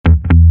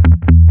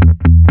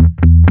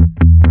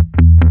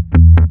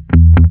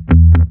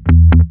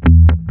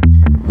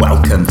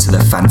to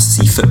the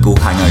Fantasy Football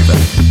Hangover,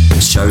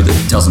 a show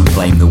that doesn't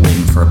blame the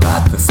win for a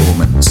bad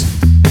performance.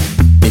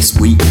 This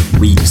week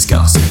we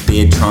discuss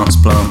beard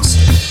transplants,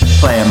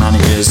 player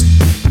managers,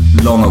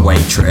 long away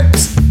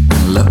trips,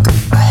 and look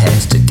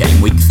ahead to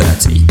game week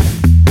 30.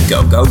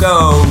 Go, go,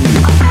 go!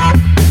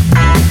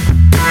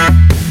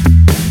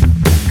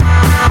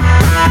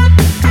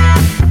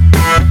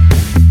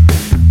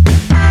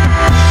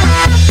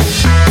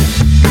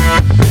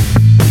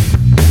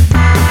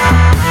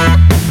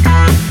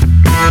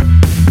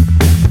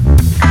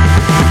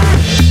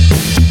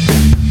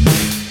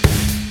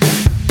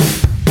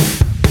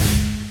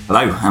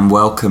 Hello and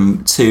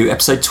welcome to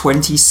episode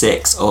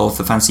 26 of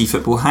the Fantasy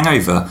Football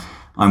Hangover.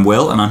 I'm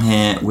Will and I'm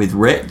here with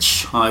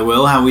Rich. Hi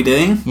Will, how are we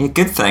doing? Yeah,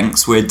 good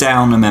thanks. We're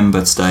down a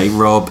member today.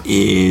 Rob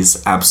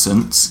is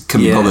absent.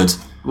 Couldn't be bothered.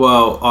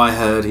 Well, I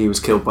heard he was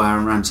killed by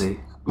Aaron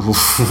Ramsey.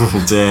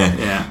 Oh dear.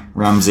 Yeah.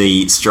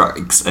 Ramsey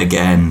strikes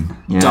again.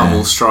 Yeah.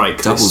 Double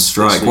strike. This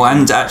well,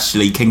 and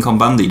actually King Kong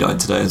Bundy died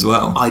today as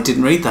well. I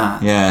didn't read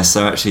that. Yeah,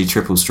 so actually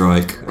triple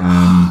strike.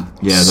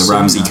 The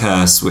Ramsey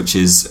curse, which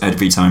is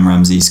every time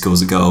Ramsey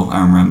scores a goal,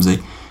 Aaron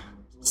Ramsey,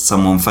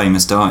 someone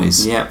famous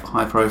dies. Yep,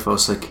 high profile.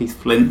 So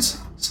Keith Flint,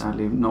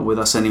 sadly not with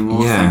us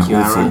anymore. Yeah, thank you,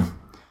 awful.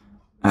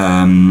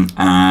 Aaron.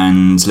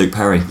 And Luke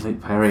Perry.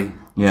 Luke Perry.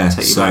 Yeah,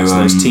 take you back to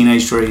those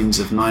teenage dreams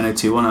of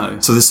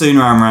 90210. So the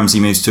sooner Aaron Ramsey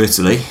moves to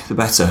Italy, the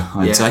better,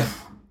 I'd say.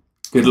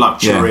 Good luck,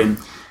 Turin.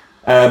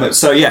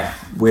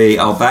 We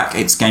are back.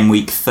 It's game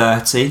week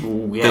 30.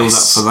 Ooh, yes. Build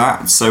up for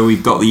that. So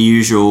we've got the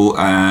usual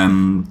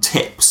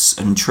tips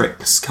and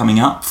tricks coming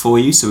up for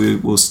you. So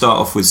we'll start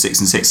off with 6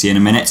 and 60 in a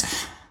minute,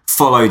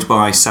 followed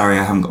by Sorry,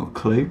 I haven't got a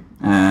clue,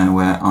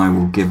 where I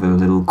will give a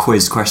little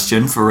quiz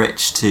question for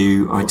Rich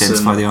to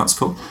identify the answer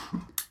for.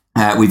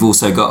 We've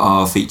also got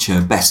our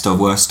feature Best of,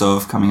 Worst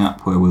of coming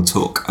up, where we'll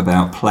talk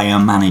about player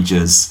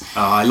managers.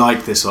 Oh, I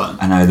like this one.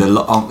 I know,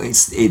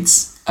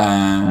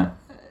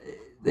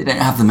 they don't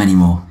have them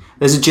anymore.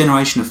 There's a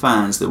generation of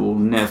fans that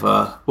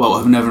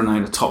have never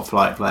known a top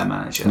flight player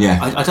manager. Yeah.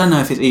 I don't know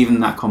if it's even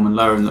that common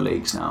lower in the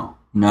leagues now.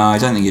 No, I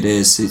don't think it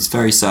is. It's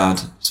very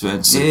sad.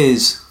 It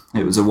is.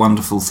 It was a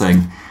wonderful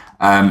thing.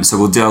 So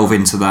we'll delve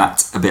into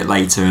that a bit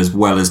later, as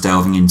well as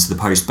delving into the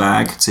post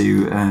bag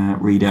to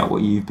read out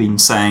what you've been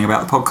saying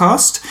about the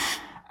podcast.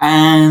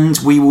 And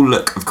we will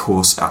look, of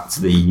course, at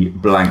the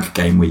blank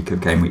game week of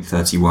game week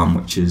 31,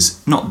 which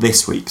is not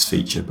this week's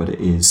feature, but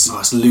it is. Oh,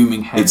 it's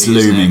looming heavy. It's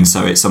looming,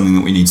 so it's something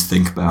that we need to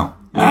think about.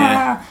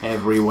 Yeah,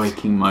 every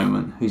waking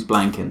moment. Who's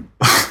blanking?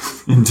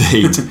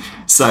 Indeed.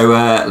 So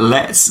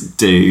let's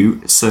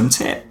do some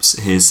tips.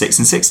 Here's 6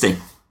 and 60.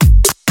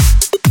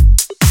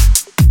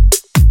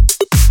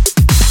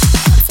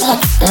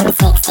 6 in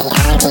 60,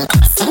 I need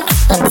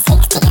 6 in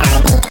 60, I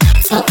need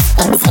 6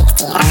 in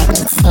 60, I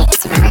need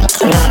 6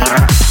 right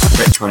now.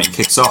 Rich, why don't you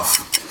kick us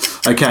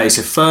off? Okay,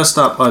 so first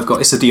up I've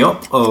got Issa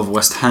Diop of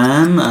West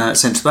Ham,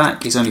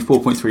 centre-back. He's only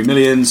 4.3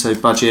 million, so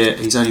budget.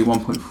 He's only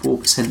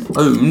 1.4%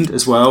 owned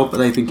as well, but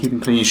they've been keeping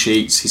clean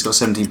sheets. He's got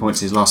 17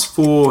 points in his last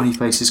 4, and he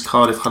faces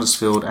Cardiff,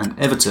 Huddersfield and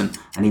Everton,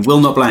 and he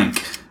will not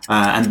blank.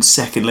 And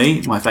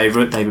secondly, my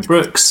favourite, David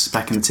Brooks,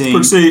 back in the team.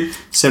 Brooksy.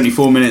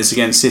 74 minutes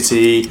against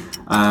City.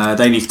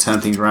 They need to turn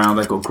things around.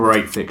 They've got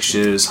great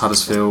fixtures: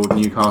 Huddersfield,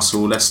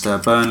 Newcastle, Leicester,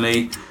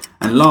 Burnley.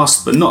 And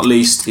last but not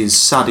least is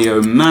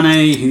Sadio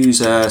Mane, who's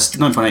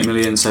 9.8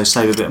 million, so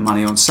save a bit of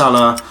money on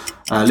Salah.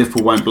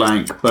 Liverpool won't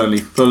blank. Burnley,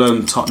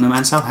 Fulham, Tottenham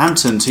and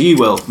Southampton. To you,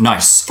 Will.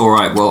 Nice. All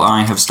right, well,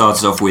 I have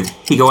started off with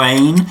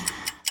Higuain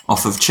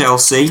off of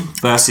Chelsea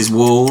versus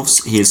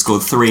Wolves. He has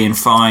scored 3 in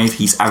 5.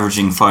 He's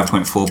averaging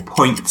 5.4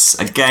 points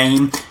a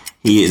game.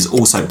 He is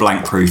also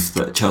blank proof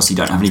that Chelsea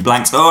don't have any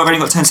blanks. Oh, I've only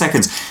got 10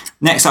 seconds.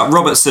 Next up,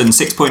 Robertson,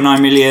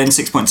 6.9 million,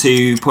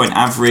 6.2 point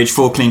average,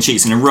 4 clean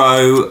sheets in a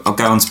row. I'll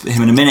go on to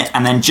him in a minute.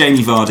 And then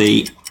Jamie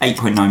Vardy,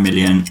 8.9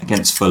 million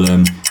against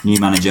Fulham. New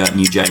manager,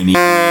 new Jamie.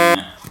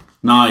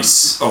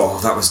 Nice. Oh,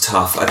 that was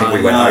tough. I think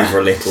we went over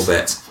a little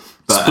bit.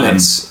 But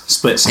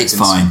Split seconds.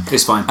 It's fine.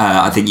 It's fine.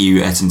 I think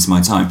you ate into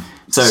my time.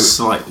 So,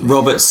 slightly.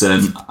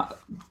 Robertson,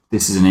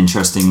 this is an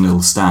interesting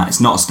little stat.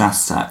 It's not a stat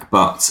attack,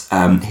 but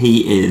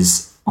he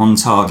is on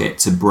target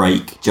to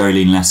break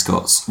Jolene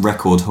Lescott's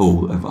record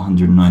haul of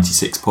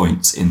 196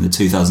 points in the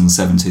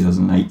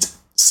 2007-2008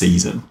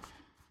 season.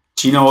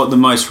 Do you know what the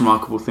most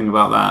remarkable thing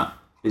about that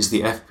is?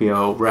 The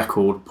FPL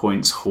record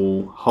points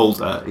haul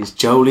holder is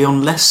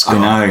Jolene Lescott.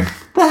 I know.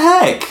 The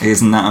heck?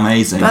 Isn't that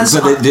amazing? As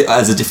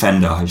a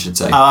defender, I should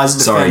say. As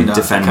a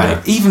defender.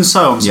 Okay. Even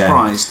so, I'm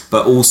surprised. Yeah.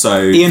 But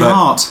also... Ian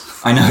Hart.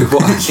 I know.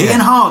 Ian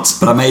Hart.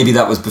 But maybe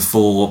that was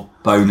before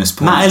bonus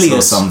points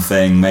or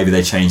something. Maybe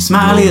they changed some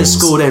Matt rules. Elliott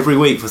scored every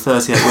week for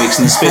 38 weeks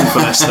in the spin for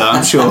Leicester,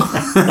 I'm sure.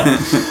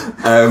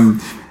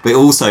 But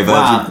also,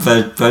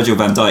 Virgil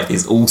van Dijk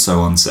is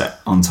also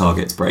on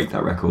target to break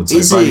that record.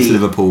 So both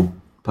Liverpool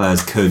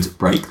players could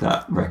break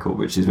that record,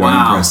 which is very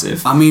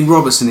impressive. I mean,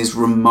 Robertson is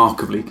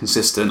remarkably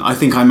consistent. I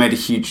think I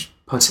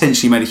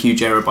potentially made a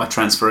huge error by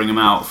transferring him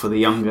out for the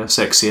younger,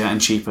 sexier and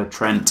cheaper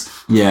Trent.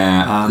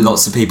 Yeah,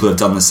 lots of people have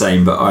done the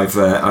same, but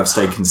I've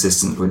stayed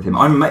consistent with him.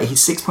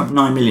 He's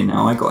 6.9 million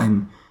now. I got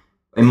him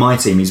in my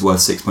team he's worth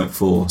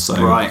 6.4. So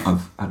Right.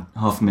 I've had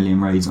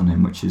 500,000 raids on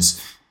him, which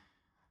is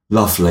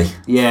lovely.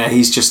 Yeah,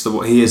 he's just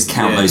he is.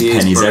 Count yeah, those he is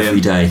pennies brilliant.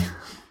 every day.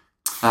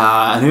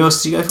 And who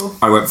else did you go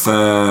for? I went for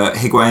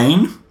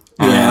Higuain.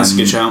 Yeah, that's a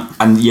good shout.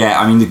 And yeah,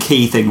 I mean, the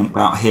key thing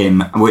about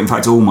him, well, in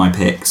fact, all my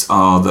picks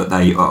are that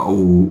they are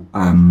all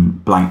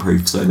blank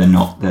proof, so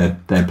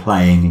they're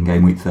playing in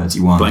game week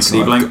 31.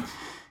 Blankety blank.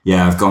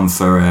 I've gone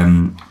for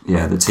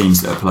the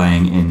teams that are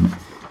playing in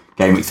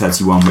game week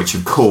 31, which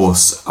of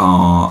course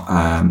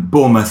are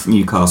Bournemouth,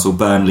 Newcastle,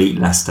 Burnley,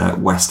 Leicester,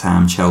 West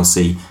Ham,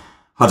 Chelsea,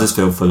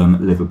 Huddersfield,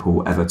 Fulham,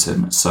 Liverpool,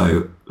 Everton.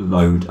 So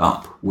load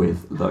up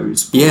with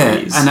those boys. Yeah,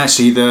 and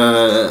actually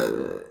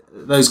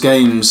those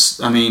games,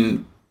 I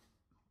mean,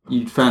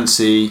 you'd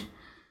fancy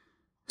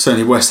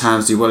certainly West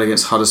Ham to do well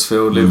against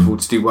Huddersfield, Liverpool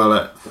to do well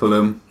at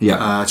Fulham,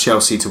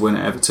 Chelsea to win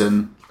at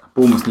Everton,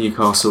 Bournemouth,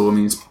 Newcastle. I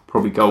mean, there's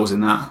probably goals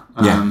in that.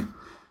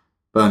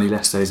 Burnley,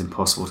 Leicester is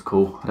impossible to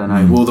call. I don't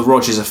know. Will the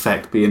Rodgers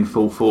effect be in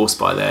full force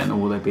by then, or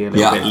will they be a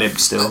little bit limp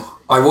still?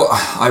 I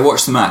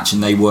watched the match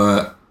and they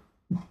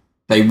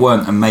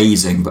weren't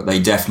amazing, but they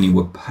definitely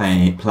were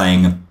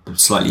playing a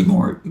slightly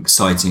more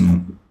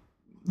exciting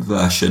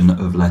version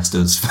of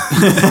Leicester's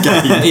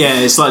game. Yeah,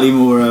 it's slightly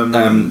more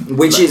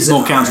which is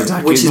more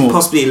counter-attack, which is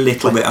possibly a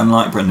little bit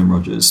unlike Brendan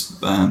Rodgers.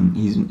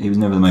 He was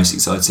never the most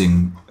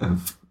exciting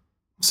of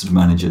sort of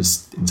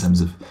managers in terms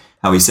of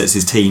how he sets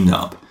his team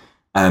up.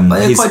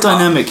 They're quite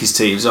dynamic, his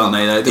teams, aren't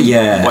they?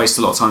 They waste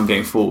a lot of time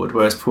getting forward,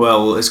 whereas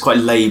Puel is quite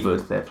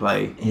laboured, their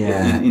play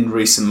in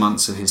recent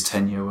months of his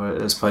tenure,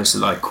 as opposed to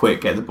like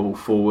quick, get the ball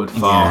forward,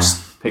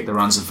 fast, pick the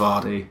runs of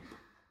Vardy.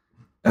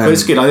 But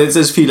it's good. There's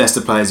a few Leicester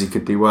players who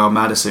could do well.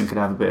 Madison could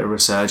have a bit of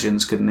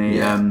resurgence, couldn't he?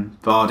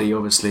 Vardy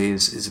obviously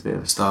is a bit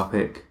of a star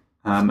pick.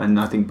 And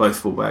I think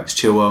both fullbacks,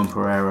 Chilwell and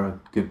Pereira, are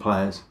good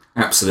players.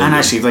 Absolutely. And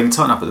actually, if they can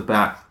tighten up at the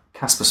back,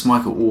 Kasper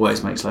Schmeichel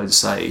always makes loads of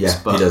saves,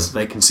 but he does.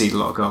 They concede a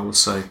lot of goals.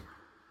 So,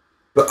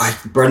 but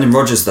Brendan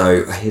Rodgers,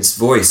 though, his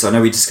voice, I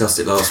know we discussed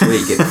it last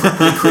week, it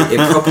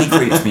probably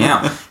creeps me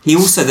out. He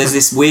also, there's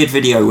this weird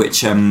video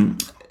which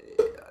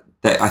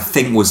that I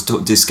think was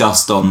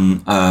discussed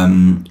on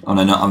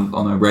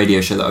a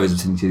radio show that I was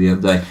listening to the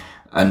other day,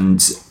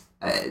 and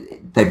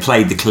they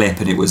played the clip,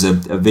 and it was a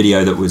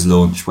video that was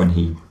launched when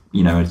he,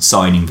 a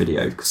signing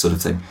video sort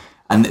of thing,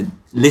 and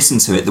listen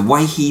to it. The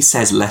way he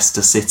says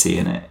Leicester City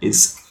in it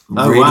is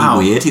really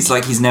weird. It's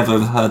like he's never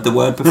heard the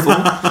word before.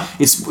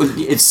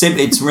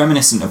 It's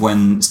reminiscent of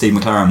when Steve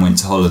McLaren went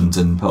to Holland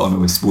and put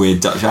on this weird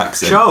Dutch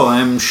accent. Sure,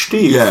 I'm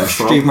Steve. Yeah,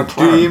 Steve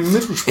McLaren.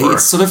 Middlesbrough.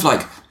 It's sort of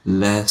like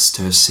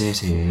Leicester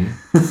City.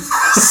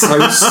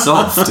 So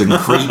soft and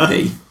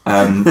creepy.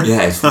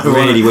 It's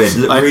really weird.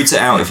 Root it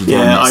out if you can.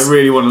 Yeah, I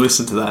really want to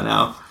listen to that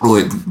now. Oh,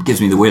 it gives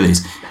me the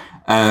willies.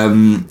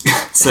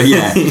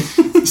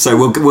 So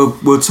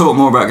we'll talk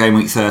more about game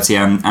week 30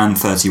 and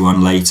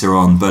 31 later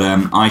on. But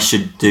I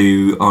should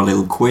do our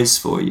little quiz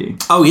for you.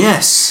 Oh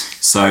yes.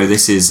 So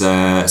this is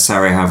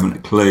Sarri Haven't a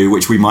Clue,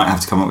 which we might have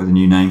to come up with a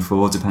new name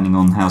for, depending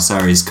on how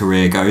Sarri's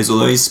career goes.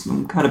 Although he's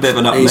had a bit of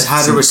an uplift. He's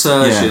had a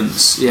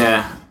resurgence.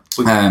 Yeah.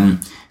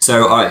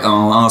 So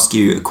I'll ask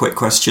you a quick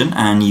question,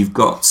 and you've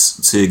got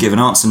to give an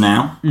answer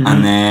now,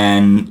 and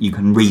then you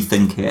can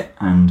rethink it.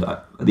 And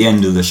at the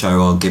end of the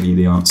show, I'll give you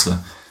the answer.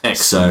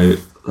 Excellent.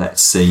 So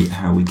let's see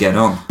how we get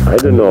on. I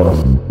don't know.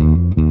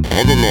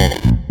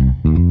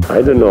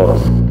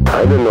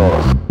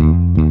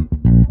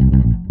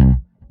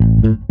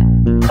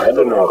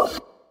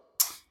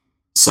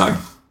 So,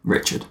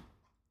 Richard.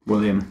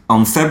 William.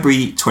 On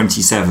February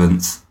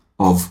 27th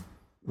of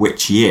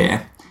which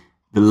year,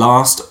 the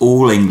last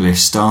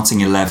all-English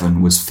starting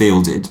 11 was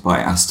fielded by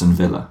Aston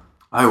Villa?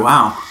 Oh,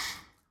 wow.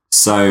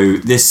 So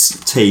this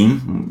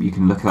team, you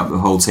can look up the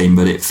whole team,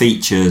 but it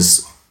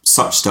features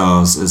such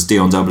stars as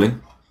Dion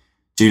Dublin,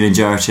 Julian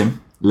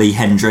Joachim, Lee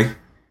Hendry,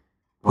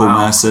 Paul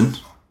Merson,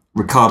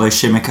 Ricardo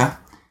Schimmicker,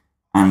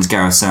 and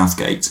Gareth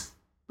Southgate.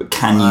 But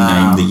can you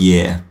name the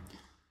year?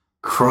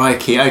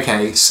 Crikey.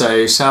 Okay,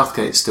 so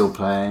Southgate's still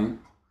playing.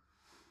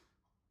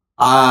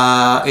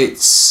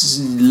 It's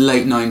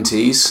late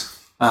 90s,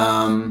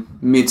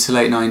 mid to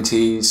late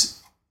 90s.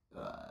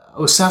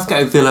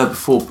 Southgate Villa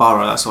before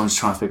Borough, that's what I'm just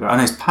trying to figure out. I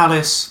know it's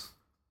Palace,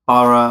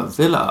 Borough,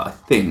 Villa, I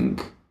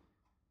think.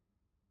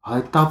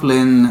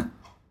 Dublin,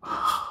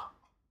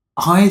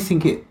 I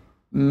think it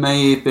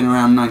may have been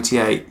around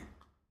 98.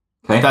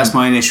 Okay. That's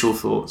my initial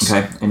thoughts.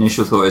 Okay,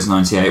 initial thought is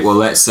 98. Well,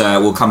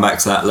 we'll come back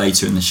to that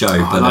later in the show.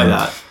 I like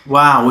that.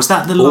 Wow, was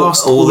that the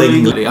last all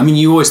English? I mean,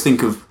 you always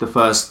think of the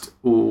first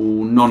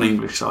all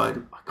non-English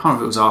side. I can't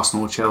remember if it was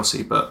Arsenal or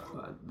Chelsea, but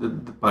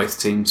both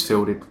teams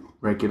fielded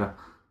regular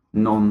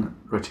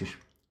non-British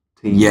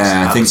teams.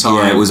 Yeah, I think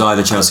it was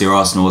either Chelsea or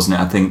Arsenal, wasn't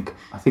it? I think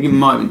it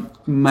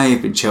may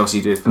have been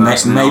Chelsea did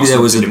first. Maybe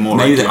there was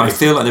I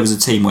feel like there was a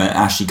team where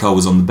Ashley Cole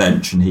was on the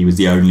bench and he was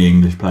the only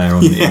English player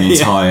on the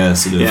entire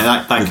sort of.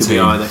 Yeah, that could team. be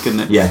either,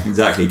 couldn't it? Yeah,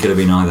 exactly. It could have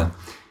been either.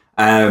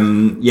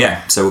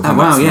 So we'll come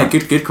back to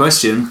that. Good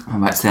question.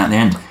 Come back to that at the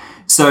end.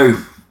 So,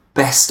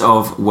 best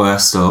of,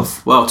 worst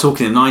of. Well,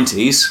 talking in the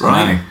 90s,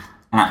 right? No,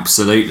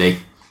 absolutely.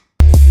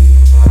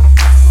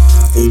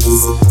 So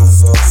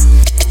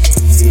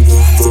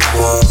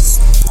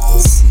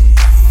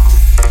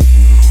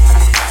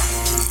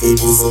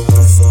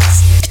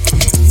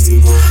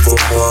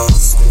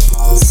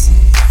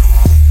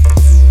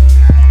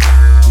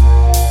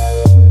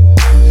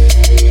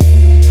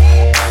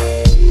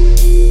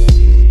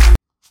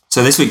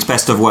this week's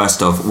best of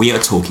worst of, we are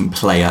talking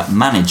player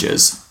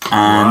managers,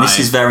 and this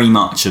is very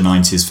much a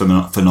 90s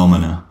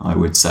phenomena, I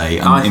would say.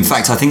 In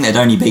fact, I think there'd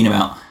only been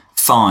about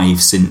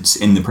 5 since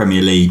in the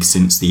Premier League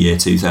since the year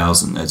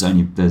 2000. There's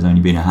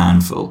only been a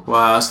handful.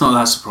 Wow, that's not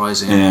that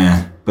surprising.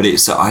 Yeah, but it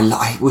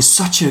was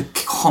such a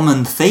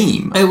common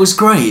theme. It was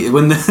great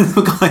when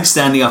the guy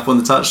standing up on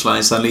the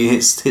touchline suddenly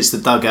hits the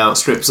dugout,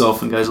 strips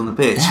off, and goes on the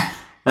pitch. Yeah.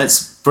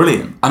 That's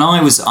brilliant. And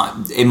I was,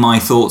 in my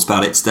thoughts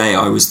about it today,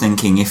 I was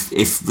thinking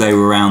if they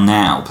were around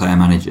now, player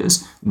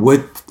managers,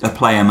 would a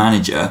player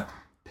manager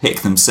pick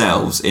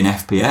themselves in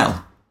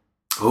FPL?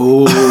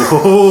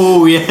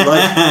 Oh,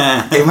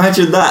 yeah.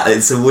 Imagine that.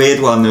 It's a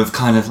weird one of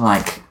kind of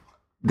like,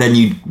 then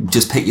you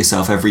just pick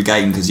yourself every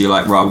game because you're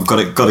like, right, we've got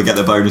to get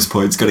the bonus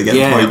points, got to get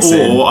the points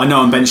in. Or I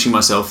know I'm benching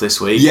myself this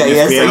week. Yeah,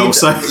 FPL,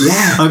 so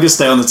I'm going to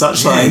stay on the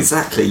touchline. Yeah,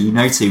 exactly. You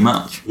know too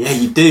much. Yeah,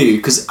 you do,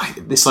 because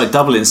it's like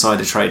double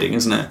insider trading,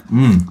 isn't it?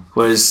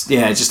 Whereas,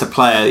 just a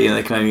player,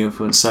 they can only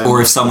influence so much.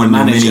 Or if someone in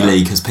your mini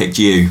league has picked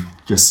you,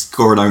 just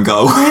score an own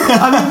goal.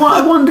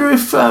 I wonder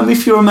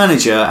if you're a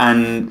manager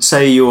and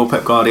say you're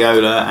Pep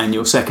Guardiola and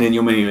you're second in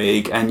your mini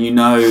league and you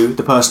know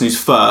the person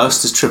who's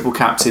first has triple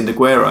captained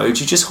Aguero,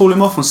 do you just haul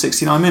him off on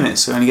 69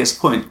 minutes so he only gets a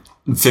point?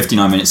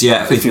 59 minutes,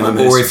 yeah. 59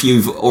 minutes. Or if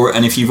you've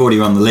already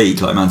run the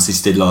league like Man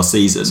City did last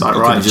season, like,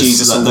 right,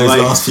 Jesus, those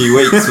last few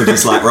weeks were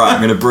just like, right,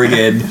 I'm going to bring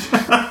in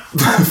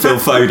Phil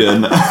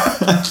Foden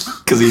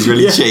because he's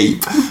really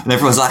cheap, and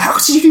everyone's like, how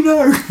did you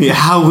know? Yeah,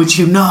 how would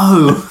you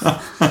know?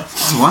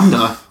 I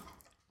wonder.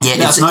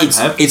 Yeah,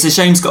 it's a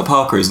shame Scott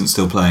Parker isn't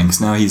still playing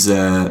because now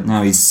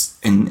he's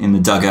in the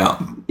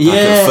dugout. Like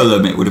at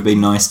Fulham, it would have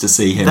been nice to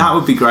see him. That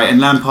would be great. And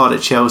Lampard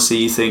at Chelsea,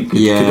 you think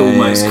could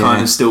almost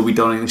kind of still be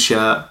donning the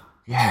shirt.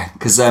 Yeah,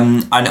 because I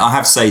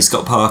have to say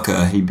Scott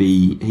Parker, he'd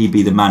be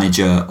the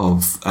manager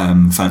of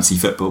fantasy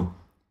football.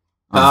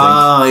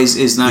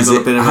 He's now got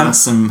a bit of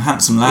handsome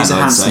lad. He's a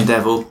handsome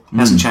devil. He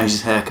hasn't changed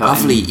his haircut.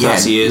 Lovely, in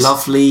 30 years.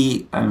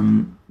 Lovely.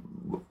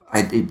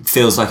 It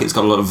feels like it's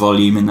got a lot of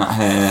volume in that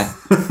hair.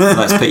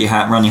 Let's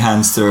run your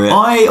hands through it.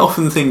 I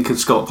often think of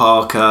Scott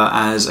Parker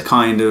as a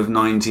kind of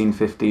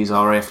 1950s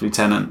RAF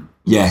lieutenant.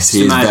 Yes,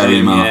 he is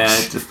very much.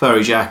 Yeah, the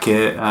furry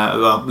jacket,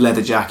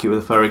 leather jacket with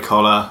a furry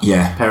collar.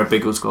 Yeah, pair of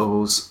Biggles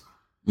goggles.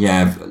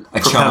 Yeah,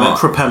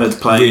 propellered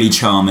plane. Really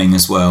charming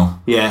as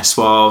well. Yeah,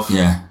 suave.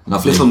 Yeah,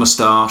 lovely. Little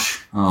moustache.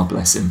 Oh,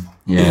 bless him.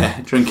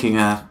 Yeah, drinking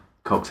a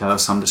cocktail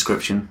of some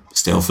description.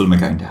 Still, Fulham are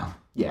going down.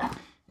 Yeah.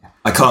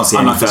 I can't see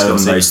any further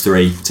than those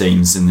 3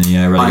 teams in the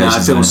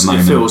relegation zone at the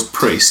moment. It feels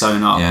pretty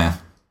sewn up. Yeah.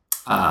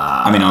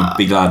 I'd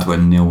be glad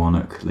when Neil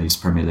Warnock leaves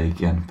Premier League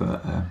again,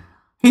 but...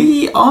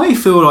 I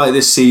feel like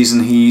this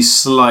season he's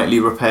slightly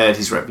repaired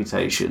his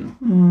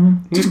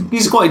reputation.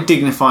 He's quite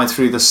dignified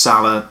through the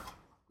Salah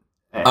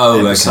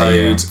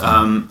episode.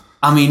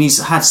 Okay, he's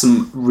had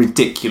some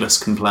ridiculous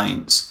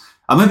complaints.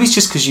 Maybe it's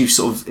just because you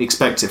sort of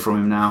expect it from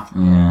him now.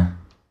 Yeah.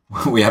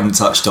 We haven't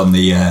touched on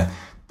the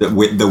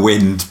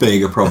wind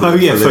being a problem. Oh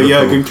yeah, for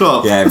Jurgen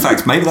Klopp. Yeah, in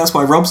fact, maybe that's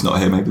why Rob's not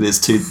here. Maybe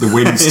the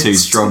wind's too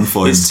strong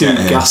for him. It's too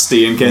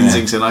gusty in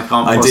Kensington. Yeah. I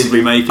can't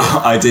possibly make it.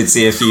 I did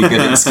see a few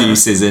good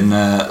excuses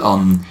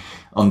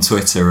on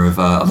Twitter of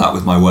that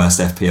was my worst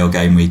FPL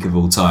game week of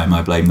all time.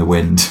 I blame the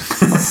wind.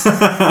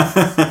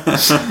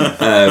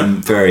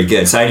 Very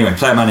good. So anyway,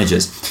 player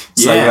managers.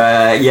 So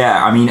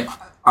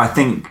I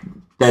think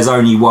there's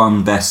only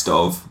one best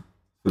of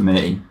for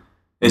me.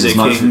 Is it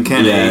King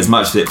Kenny? Yeah, as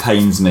much as it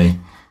pains me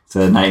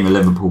to name a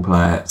Liverpool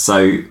player.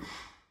 So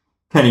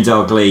Kenny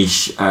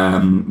Dalglish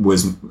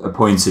was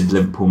appointed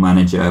Liverpool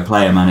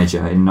player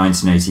manager in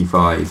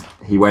 1985.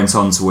 He went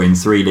on to win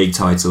 3 league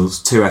titles,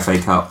 2 FA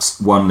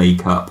Cups, 1 League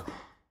Cup,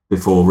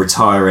 before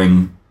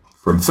retiring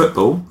from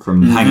football,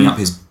 from hanging up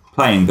his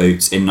playing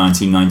boots in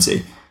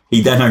 1990. He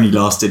then only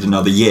lasted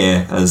another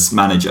year as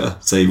manager,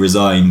 so he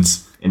resigned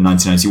in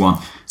 1991.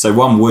 So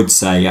one would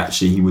say,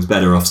 actually, he was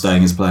better off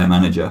staying as player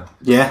manager.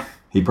 Yeah.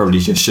 He probably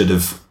just should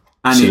have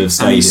And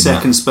his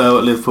second spell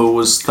at Liverpool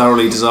was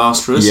thoroughly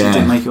disastrous. Yeah. He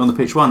didn't make it on the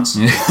pitch once.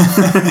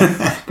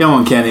 Yeah. Go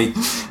on, Kenny.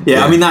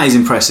 Yeah, I mean, that is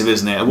impressive,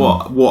 isn't it?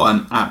 What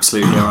an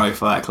absolute hero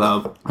for that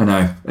club. I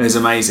know. It is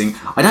amazing.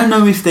 I don't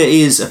know if there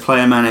is a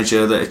player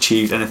manager that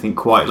achieved anything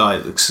quite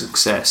like the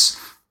success.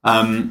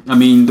 I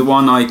mean, the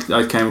one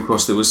I came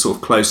across that was sort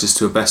of closest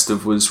to a best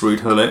of was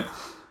Ruud Gullit,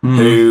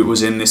 who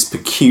was in this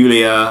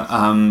peculiar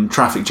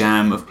traffic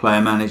jam of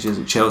player managers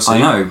at Chelsea. I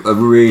know, a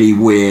really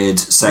weird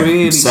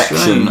section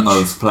strange.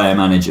 of player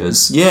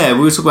managers. Yeah, we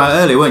were talking about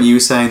earlier, weren't you? You were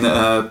saying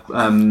that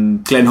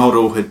Glenn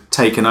Hoddle had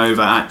taken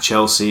over at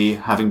Chelsea,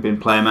 having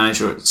been player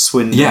manager at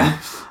Swindon. Yeah.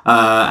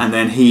 And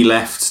then he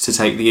left to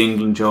take the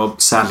England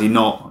job, sadly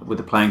not with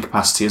the playing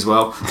capacity as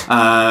well.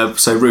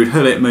 So Ruud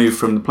Gullit moved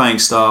from the playing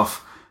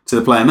staff to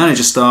the player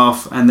manager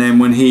staff, and then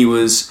when he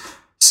was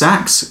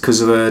sacked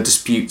because of a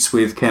dispute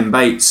with Ken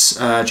Bates.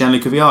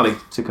 Gianluca Vialli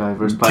took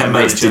over as player Ken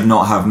manager. Bates did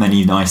not have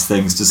many nice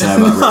things to say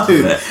about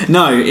Ruud.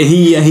 No,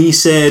 he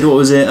said, what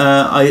was it?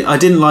 I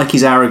didn't like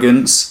his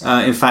arrogance.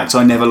 In fact,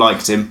 I never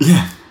liked him.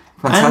 Yeah,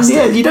 fantastic.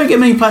 And you don't get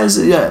many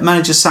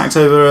managers sacked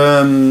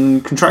over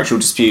contractual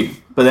dispute.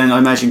 But then I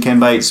imagine Ken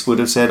Bates would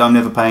have said, "I'm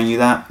never paying you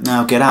that.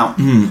 Now get out."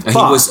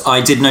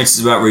 I did notice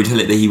about Ruud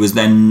Gullit that he was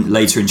then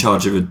later in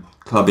charge of a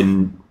club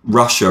in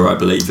Russia, I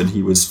believe, and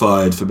he was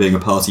fired for being a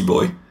party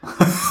boy.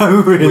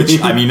 Oh, really?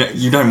 Which, I mean,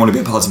 you don't want to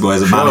be a party boy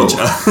as a manager.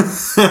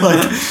 It's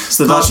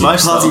the Dutch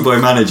lifestyle. Party boy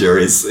manager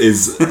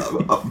is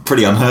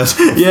pretty unheard of.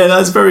 Yeah,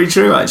 that's very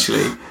true,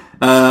 actually.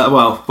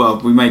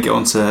 Well, we may get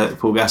on to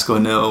Paul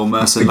Gascoigne or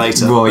Merson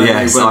later. Well,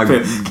 yes.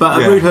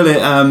 Ruud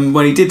Gullit,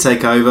 when he did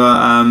take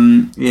over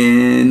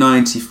in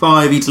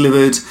 '95, he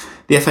delivered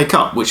the FA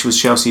Cup, which was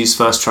Chelsea's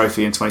first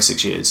trophy in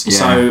 26 years. Yeah.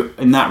 So,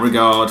 in that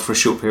regard, for a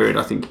short period,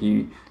 I think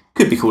he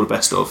could be called a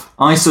best of.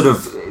 I sort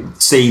of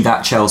see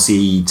that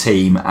Chelsea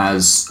team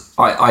as...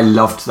 I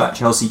loved that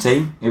Chelsea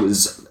team. It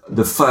was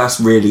the first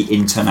really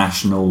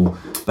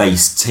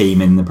international-based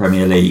team in the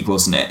Premier League,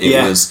 wasn't it? It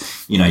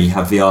was, you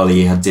had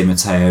Vialli, you had Di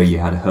Matteo, you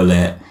had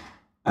Gullit,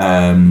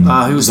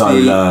 who was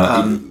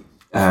Zola,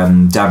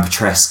 Dan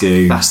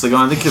Petrescu. That's the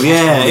guy I'm thinking of.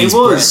 Yeah, it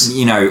was.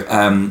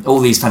 All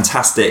these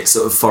fantastic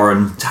sort of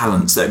foreign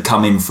talents that had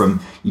come in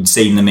from... You'd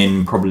seen them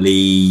in probably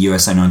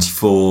USA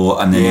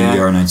 94 and then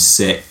Euro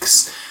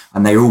 96...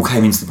 And they all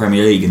came into the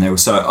Premier League, and they were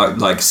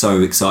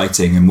so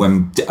exciting. And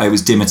when it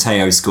was Di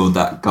Matteo scored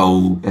that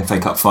goal, FA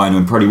Cup final,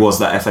 and probably was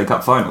that FA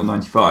Cup final,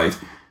 95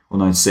 or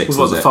 96.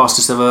 Was the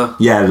fastest ever?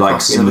 Yeah,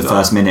 in the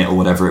first minute or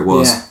whatever it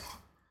was.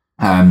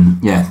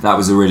 Yeah. That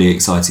was a really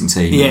exciting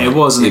team. Yeah, it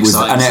was an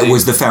exciting team. And it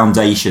was the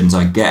foundations,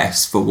 I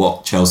guess, for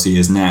what Chelsea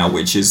is now,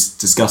 which is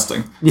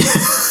disgusting. Yeah,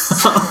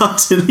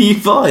 utterly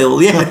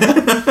vile.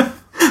 Yeah.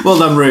 Well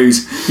done, Ruud.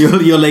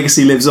 Your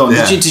legacy lives on.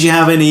 Yeah. Did you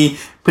have any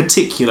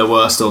particular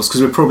worst offs?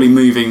 Because we're probably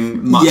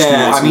moving much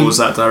more towards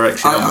that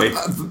direction, aren't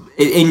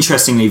we?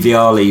 Interestingly,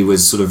 Vialli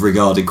was sort of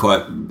regarded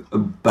quite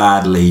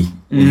badly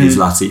in his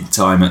latter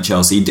time at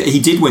Chelsea. He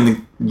did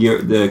win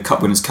the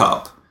Cup Winners'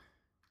 Cup,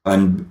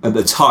 and at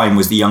the time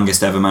was the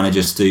youngest ever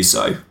manager to do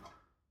so.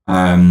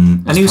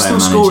 And he was still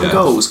scoring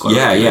goals quite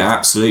regularly. Yeah,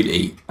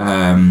 absolutely.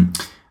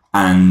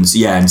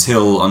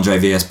 Until Andre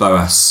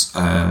Villas-Boas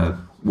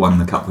won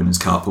the Cup Winners'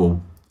 Cup,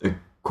 or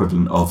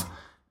equivalent of,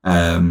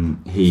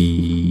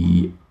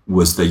 he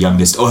was the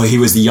youngest, or he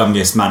was the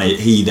youngest manager.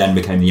 He then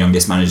became the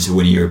youngest manager to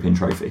win a European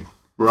trophy.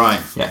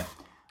 Right. Yeah.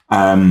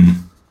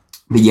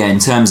 But yeah, in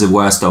terms of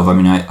worst of, I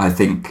mean, I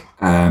think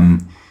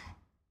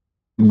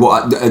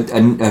what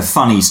a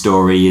funny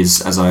story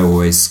is, as I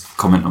always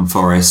comment on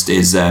Forest,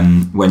 is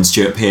when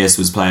Stuart Pearce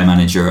was player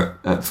manager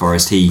at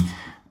Forest, he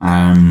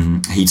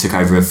took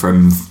over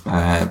from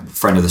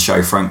friend of the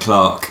show Frank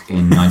Clark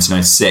in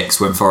 1996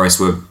 when Forest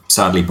were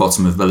sadly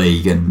bottom of the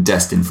league and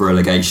destined for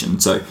relegation.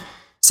 So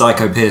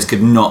Psycho Pearce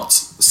could not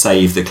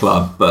save the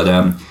club,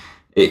 but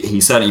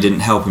he certainly didn't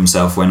help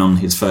himself when on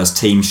his first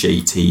team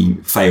sheet he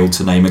failed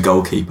to name a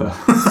goalkeeper.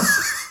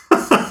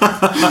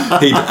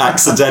 He'd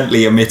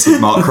accidentally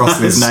omitted Mark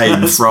Cross's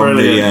name from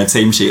the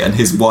team sheet, and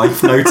his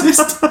wife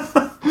noticed.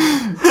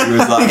 She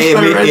was like,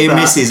 here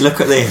missus,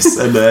 look at this.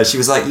 And she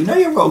was like, you've got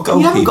a goalkeeper.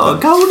 You haven't got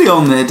a goalie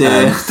on there,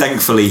 dear.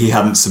 Thankfully, he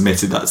hadn't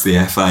submitted that to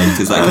the FA,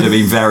 because that could have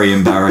been very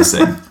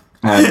embarrassing.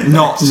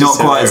 Not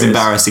quite as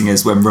embarrassing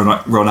as when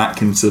Ron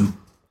Atkinson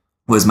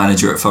was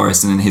manager at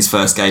Forest, and in his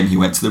first game he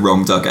went to the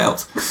wrong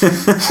dugout.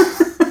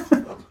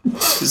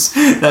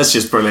 That's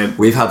just brilliant.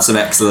 We've had some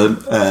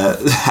excellent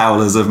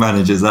howlers of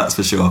managers, that's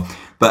for sure.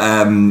 But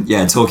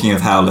talking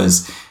of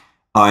howlers,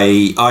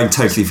 I'd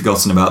totally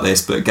forgotten about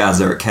this, but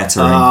Gaza at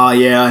Kettering. Ah,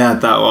 yeah, I had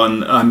that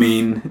one. I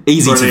mean,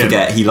 easy to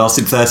forget. He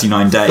lasted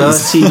 39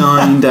 days.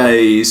 39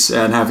 days,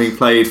 and having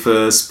played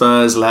for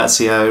Spurs,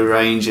 Lazio,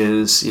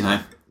 Rangers,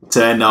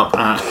 to end up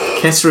at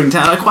Kettering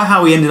Town. Quite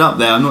how he ended up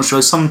there, I'm not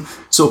sure. Some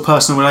sort of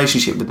personal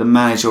relationship with the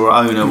manager or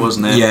owner,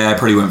 wasn't it? Yeah,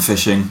 probably went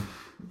fishing.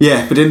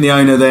 Yeah, but didn't the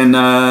owner then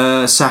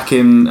sack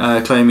him,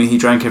 claiming he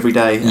drank every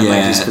day and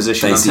made his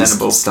position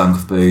untenable? Stunk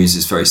of booze.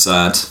 It's very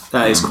sad.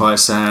 That is quite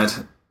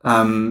sad.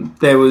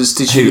 There was.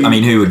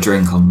 Who would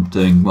drink on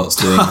doing what's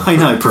doing? I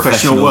know,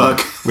 professional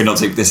work. We're not.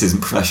 This isn't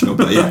professional,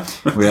 but yeah,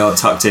 we are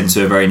tucked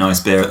into a very nice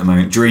beer at the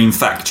moment. Dream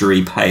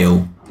Factory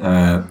Pale,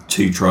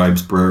 Two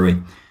Tribes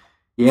Brewery.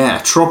 Yeah,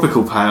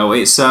 tropical pale.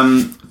 It's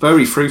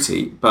very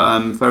fruity,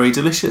 but very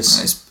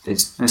delicious.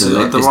 It's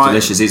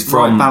delicious. It's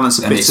from balance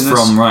of bitterness. It's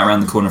from right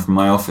around the corner from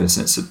my office.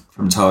 It's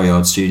from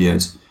Talyard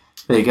Studios.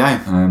 There you go.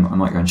 I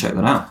might go and check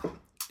that out.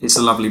 It's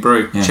a lovely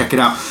brew. Yeah. Check it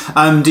out.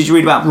 Did you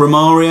read about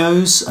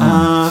Romario's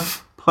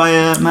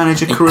player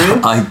manager career?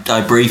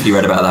 I briefly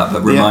read about that,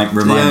 but remind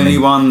me. The only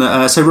one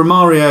that so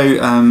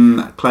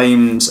Romario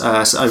claims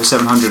over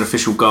 700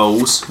 official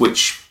goals,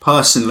 which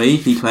personally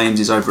he claims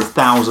is over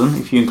 1,000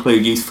 if you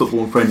include youth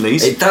football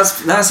friendlies.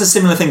 That's a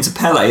similar thing to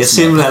Pele,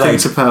 isn't it? Similar thing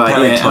to Pele.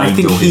 Pele claimed I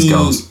think all his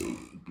goals.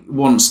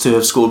 wants to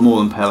have scored more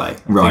than Pele. I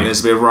think there's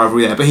a bit of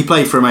rivalry there. But he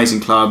played for amazing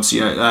clubs,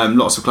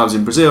 lots of clubs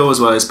in Brazil, as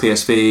well as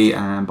PSV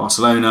and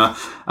Barcelona.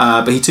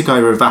 But he took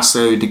over as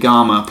Vasco da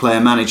Gama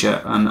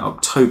player-manager in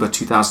October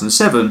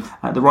 2007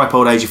 at the ripe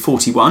old age of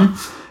 41.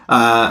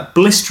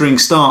 Blistering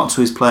start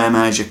to his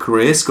player-manager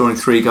career, scoring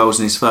 3 goals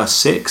in his first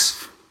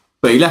 6.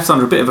 But he left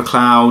under a bit of a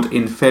cloud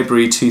in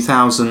February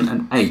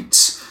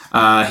 2008.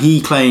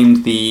 He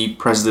claimed the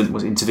president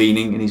was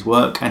intervening in his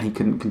work and he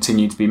couldn't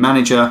continue to be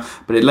manager,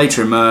 but it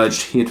later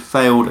emerged he had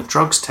failed a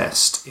drugs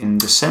test in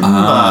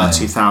December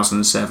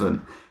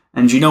 2007.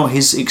 And do you know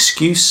his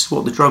excuse,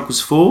 what the drug was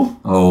for?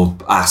 Oh,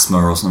 asthma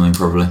or something,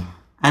 probably.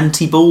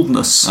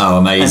 Anti-baldness. Oh,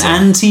 amazing.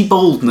 An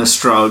anti-baldness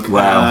drug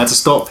to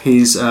stop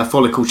his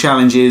follicle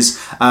challenges,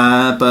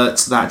 but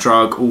that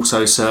drug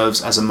also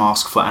serves as a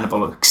mask for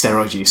anabolic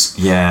steroid use.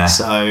 Yeah.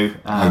 So,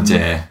 oh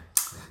dear.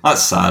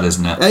 That's sad,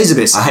 isn't it? It is a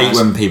bit sad. I hate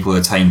when people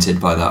are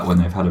tainted by that, when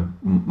they've had a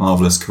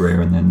marvellous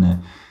career and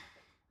then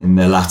in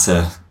their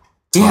latter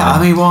time. Yeah,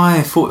 I mean,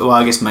 why? Well,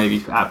 I guess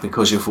maybe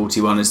because you're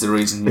 41 is the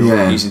reason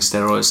you're using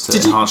steroids to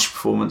enhance your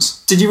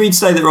performance. Did you read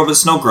today that Robert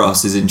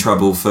Snodgrass is in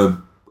trouble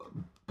for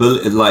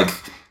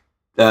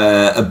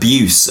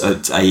abuse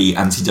at a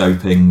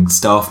anti-doping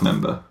staff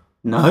member?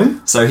 No.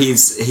 So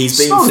he's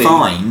been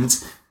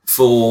fined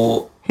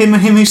for him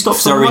who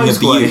stopped throwing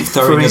abuse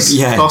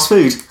fast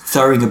food.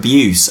 Throwing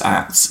abuse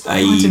at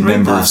a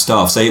member of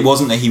staff. So it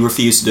wasn't that he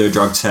refused to do a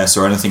drug test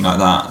or anything like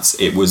that.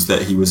 It was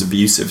that he was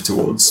abusive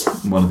towards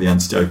one of the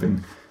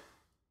anti-doping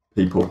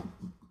people.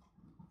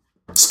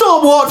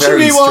 Stop watching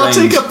me while I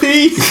take a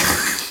pee.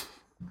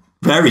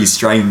 Very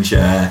strange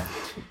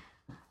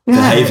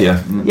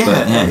behaviour.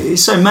 Yeah,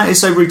 it's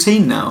so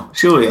routine now.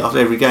 Surely after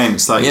every game,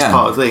 it's like it's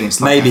part of the thing. It's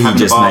like maybe he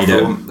just made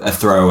a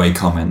throwaway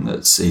comment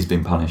that he's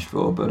been punished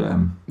for, but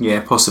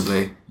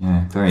possibly.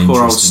 Yeah, very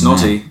poor interesting. Poor old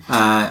Snoddy,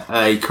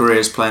 a career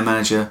as player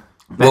manager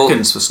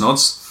beckons for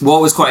Snods.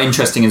 What was quite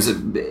interesting is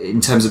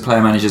in terms of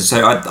player managers.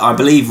 So I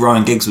believe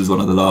Ryan Giggs was one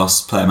of the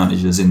last player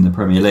managers in the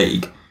Premier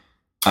League.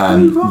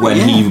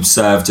 He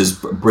served as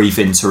brief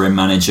interim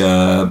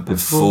manager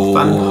before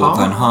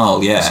Van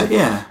Gaal.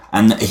 Yeah.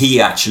 And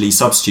he actually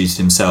substituted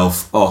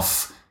himself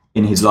off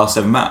in his last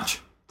ever match.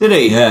 Did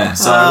he? Yeah.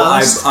 So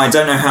I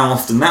don't know how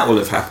often that will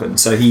have happened.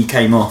 So he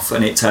came off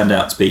and it turned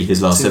out to be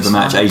his last ever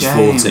match, age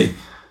 40.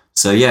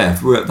 So yeah,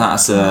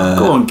 that's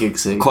go on,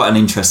 Giggsy. Quite an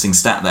interesting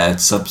stat there,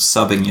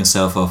 subbing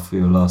yourself off for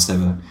your last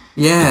ever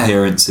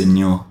appearance in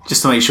your...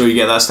 Just to make sure you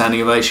get that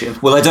standing ovation.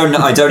 Well, I don't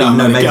even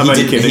know. Maybe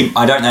he didn't.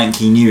 I don't think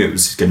he knew it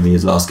was going to be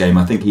his last game.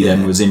 I think he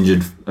then was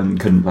injured and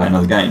couldn't play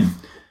another game,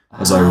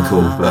 as I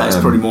recall. But that's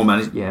probably more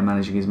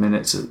managing his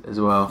minutes as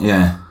well.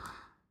 Yeah.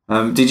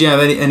 Did you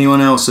have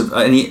anyone else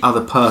any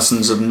other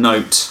persons of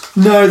note?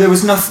 No, there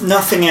was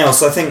nothing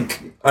else. I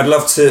think I'd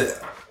love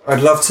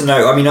to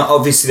know. I mean,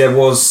 obviously there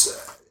was.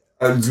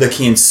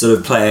 Looking into sort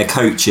of player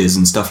coaches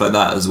and stuff like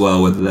that as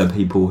well, whether they're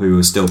people who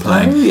are still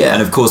playing. Oh, yeah.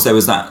 And of course there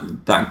was that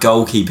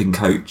goalkeeping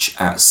coach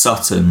at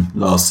Sutton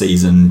last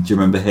season. Do you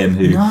remember him?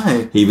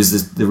 No. He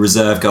was the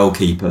reserve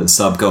goalkeeper, the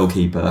sub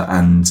goalkeeper,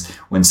 and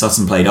when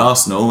Sutton played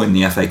Arsenal in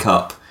the FA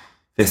Cup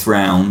 5th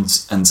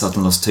round and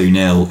Sutton lost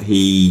 2-0,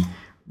 he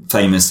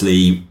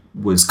famously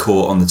was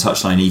caught on the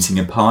touchline eating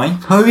a pie.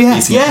 Oh yeah,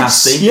 eating a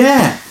pasty.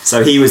 Yeah.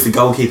 So he was the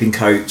goalkeeping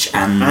coach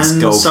and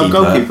sub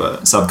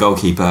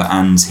goalkeeper,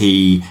 and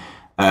he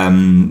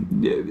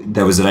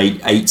there was an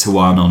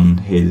 8-1 on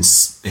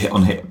his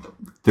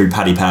through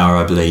Paddy Power,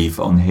 I believe,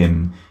 on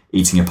him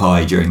eating a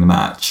pie during the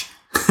match,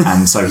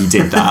 and so he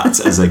did that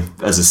as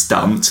a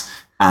stunt.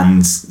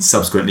 And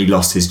subsequently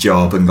lost his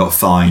job and got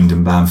fined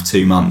and banned for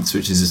 2 months,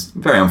 which is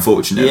very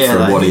unfortunate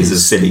for what is a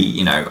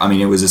silly, I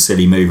mean, it was a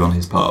silly move on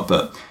his part,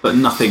 but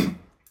nothing,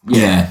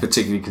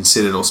 particularly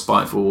considered or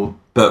spiteful.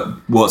 But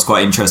what's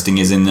quite interesting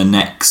is in the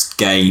next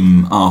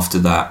game after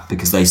that,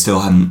 because they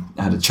still hadn't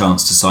had a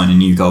chance to sign a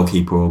new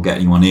goalkeeper or get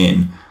anyone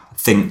in, I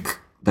think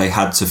they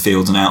had to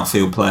field an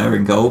outfield player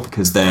in goal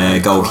because their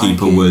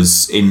goalkeeper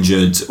was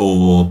injured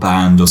or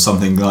banned or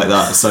something like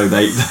that. So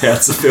they had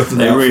to field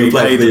an outfield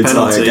player for the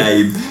entire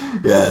game.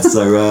 Yeah,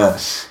 so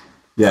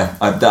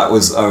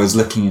I was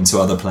looking into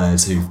other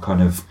players who've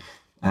kind of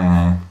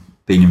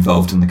been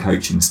involved in the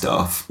coaching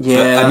staff.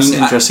 Yeah, that's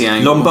an interesting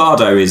angle.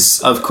 Lombardo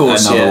is of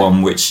course another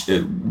one which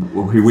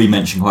who we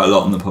mentioned quite a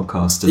lot on the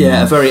podcast.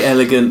 And, a very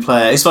elegant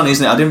player. It's funny,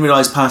 isn't it? I didn't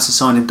realise Palace had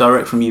signed him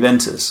direct from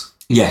Juventus.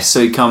 Yes. So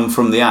he'd come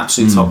from the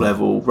absolute top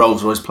level,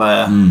 Rolls-Royce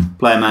player,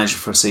 player manager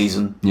for a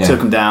season, took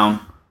him down,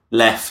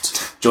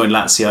 left, joined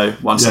Lazio,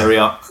 won Serie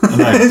A.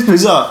 It's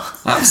bizarre.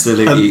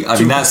 Absolutely. I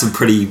mean, that's a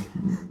pretty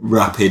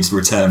rapid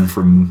return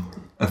from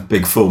a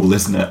big fall,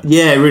 isn't it?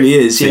 Yeah, it really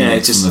is.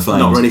 Just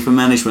not ready for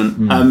management.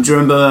 Do you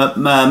remember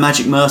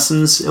Magic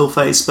Merson's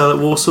ill-fated spell at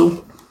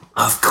Walsall?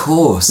 Of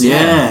course,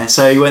 yeah.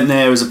 So he went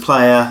there as a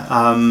player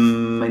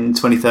in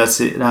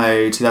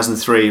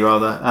 2003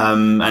 rather,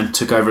 and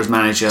took over as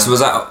manager. So was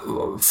that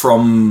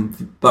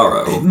from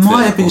Borough? It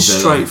might have been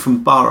straight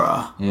from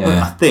Borough.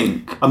 Yeah, I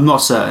think. I'm not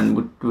certain.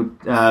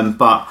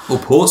 But or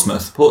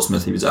Portsmouth.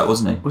 Portsmouth, he was at,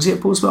 wasn't he? Was he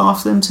at Portsmouth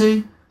after them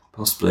too?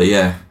 Possibly,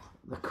 yeah.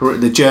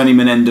 the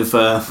journeyman end of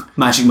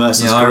Magic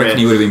Mercer's Yeah, I career. reckon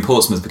he would have been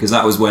Portsmouth, because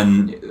that was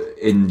when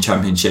in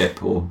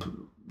Championship or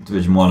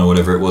Division 1 or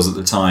whatever it was at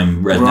the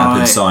time, Redknapp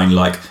had signed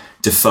like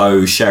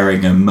Defoe,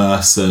 Sheringham,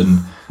 Merson,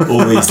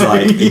 all these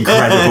like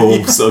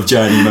incredible sort of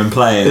journeyman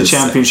players. The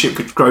Championship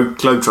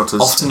Globetrotters.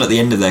 Often at the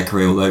end of their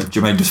career, although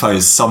Jermaine Defoe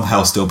is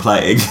somehow still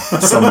playing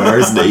somewhere,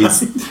 isn't he?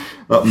 He's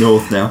up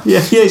north now. Yeah,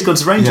 he's gone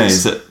to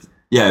Rangers.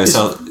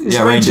 It's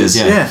Rangers.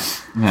 Yeah.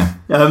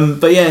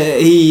 But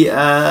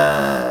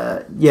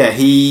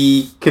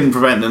he couldn't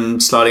prevent them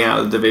sliding out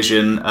of the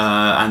division,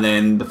 and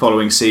then the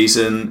following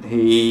season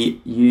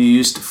he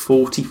used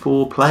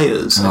 44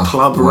 players, a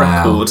club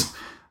record,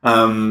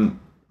 and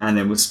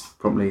then was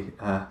probably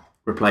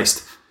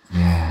replaced.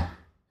 Yeah.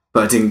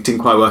 But it didn't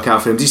quite work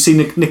out for him. Did you see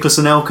Nicholas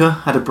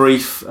Anelka had a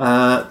brief...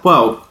 there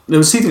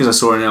was two things I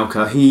saw in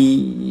Anelka.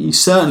 He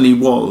certainly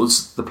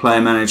was the player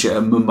manager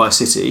at Mumbai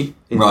City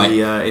in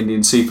the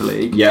Indian Super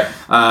League,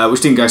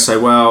 which didn't go so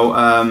well.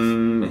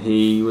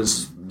 He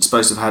was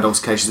supposed to have had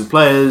altercations with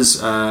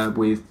players,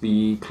 with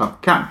the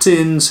club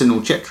captain,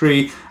 Sunil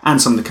Chetri,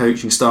 and some of the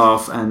coaching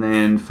staff, and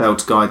then failed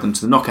to guide them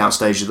to the knockout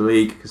stage of the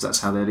league, because that's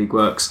how their league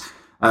works,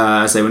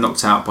 as they were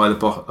knocked out by the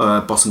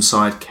bottom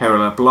side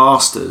Kerala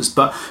Blasters.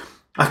 But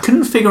I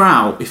couldn't figure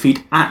out if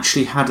he'd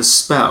actually had a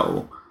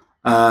spell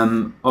as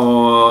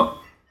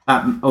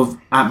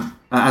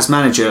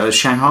manager at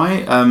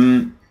Shanghai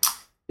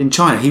in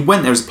China. He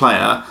went there as a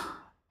player,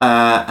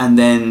 and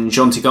then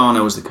John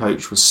Tigana was the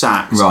coach, was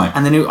sacked. Right.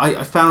 And then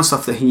I found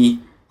stuff that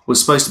he was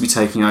supposed to be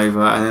taking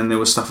over, and then there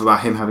was stuff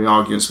about him having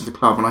arguments with the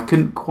club, and I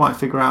couldn't quite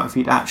figure out if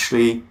he'd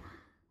actually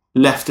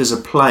left as a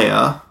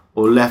player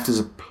or left as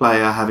a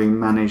player having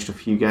managed a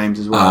few games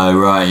as well. Oh,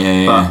 right,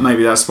 yeah. But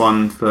maybe that's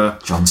one for...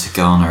 John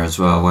Tigana as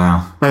well,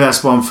 wow. Maybe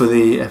that's one for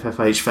the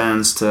FFH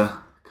fans to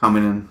come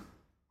in and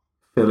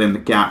fill in the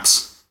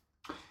gaps.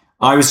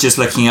 I was just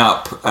looking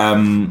up,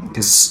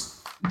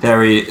 because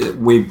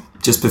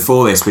just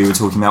before this we were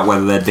talking about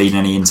whether there'd been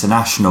any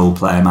international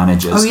player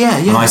managers. Oh, yeah.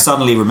 And I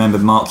suddenly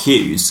remembered Mark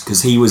Hughes,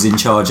 because he was in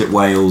charge at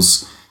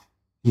Wales.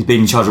 He's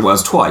been in charge at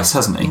Wales twice,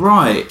 hasn't he?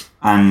 Right.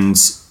 And...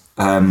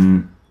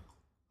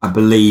 I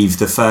believe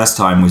the first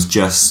time was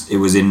it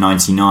was in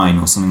 99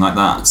 or something like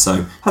that.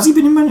 So, has he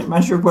been in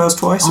manager of Wales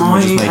twice? Or am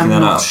I just making that up?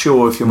 I'm not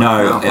sure if you're making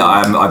that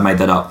up. No, I've made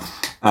that up.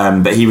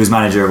 But he was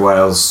manager of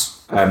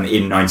Wales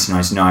in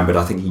 1999, but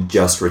I think he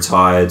just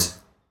retired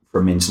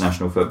from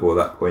international football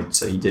at that point,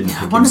 so he didn't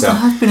pick I wonder if there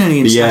have been any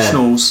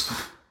internationals.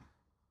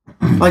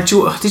 Like,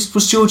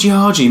 was Georgie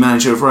Hagi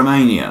manager of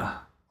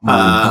Romania?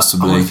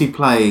 Possibly. I wonder if he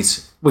played...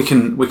 We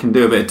can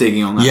do a bit of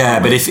digging on that. Yeah,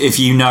 but if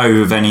you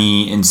know of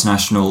any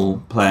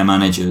international player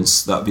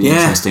managers, that'd be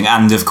interesting.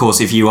 And of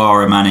course, if you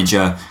are a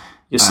manager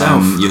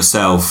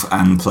yourself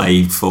and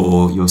play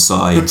for your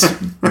side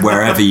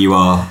wherever you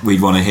are,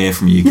 we'd want to hear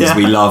from you, because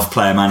we love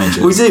player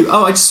managers. We do.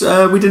 Oh,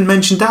 we didn't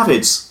mention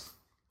Davids.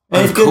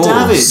 Edgar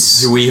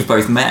Davids, who we have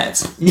both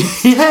met.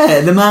 Yeah,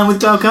 the man with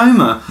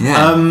glaucoma.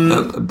 Yeah,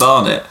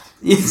 Barnet.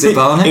 Is it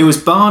Barnet? It was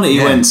Barnet he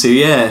went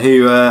to,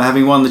 who,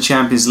 having won the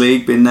Champions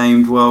League, been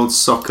named World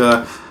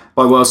Soccer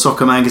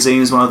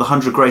Magazine as one of the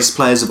 100 greatest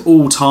players of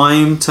all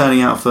time,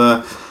 turning out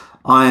for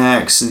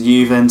Ajax and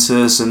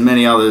Juventus and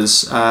many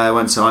others.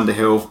 Went to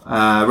Underhill,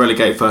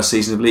 relegated first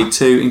season of League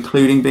Two,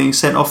 including being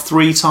sent off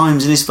 3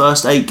 times in his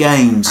first 8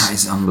 games. That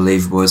is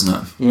unbelievable, isn't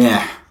it?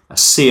 Yeah, a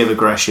sea of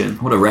aggression.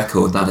 What a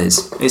record that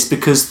is. It's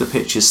because the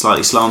pitch is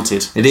slightly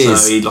slanted. It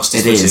is. So he lost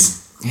his footing.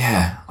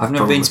 Yeah, I've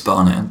never been to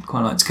Barnet. I'd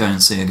quite like to go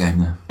and see a game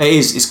there. It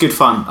is. It's good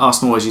fun.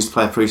 Arsenal always used to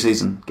play a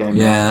pre-season game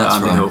at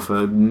Underhill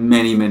for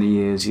many, many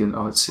years.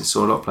 I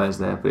saw a lot of players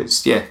there, but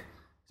it's a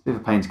bit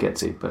of a pain to get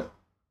to, but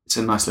it's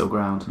a nice little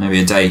ground. Maybe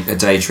a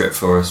day trip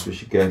for us. We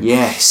should go.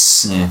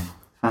 Yes. Yeah.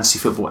 Fancy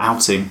football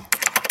outing.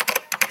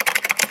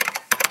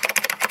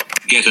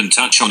 Get in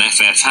touch on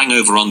FF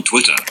Hangover on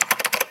Twitter.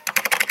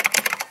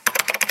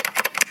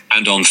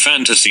 And on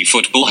Fantasy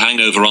Football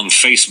Hangover on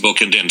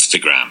Facebook and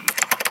Instagram.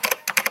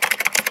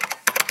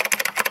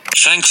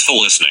 Thanks for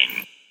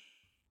listening.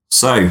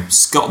 So,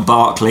 Scott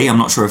Barkley, I'm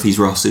not sure if he's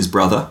Ross's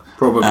brother,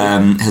 probably,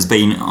 has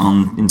been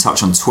in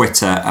touch on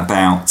Twitter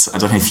about, I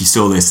don't know if you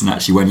saw this, and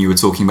actually when you were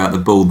talking about the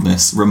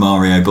baldness,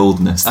 Romario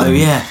baldness thing. Oh,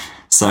 yeah.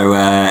 So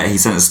he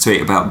sent us a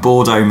tweet about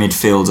Bordeaux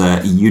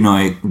midfielder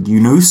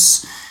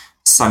Yunus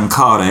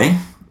Sankare,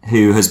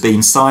 who has been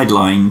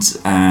sidelined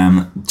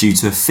due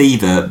to a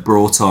fever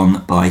brought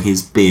on by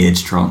his beard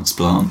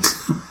transplant.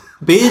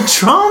 Beard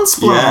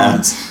transplant?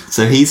 Yeah.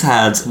 So he's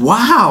had...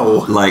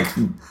 Wow! Like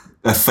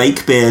a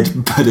fake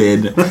beard put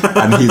in,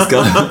 and he's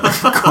got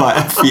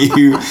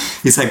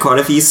he's had quite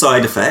a few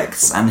side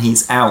effects, and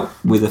he's out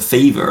with a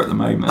fever at the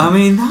moment. I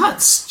mean,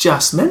 that's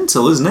just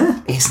mental, isn't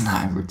it? Isn't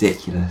that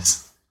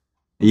ridiculous?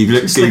 You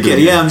look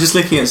I'm just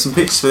looking at some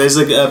pictures. There's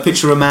a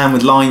picture of a man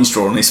with lines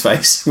drawn on his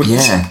face.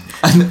 Yeah.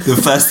 And the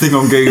first thing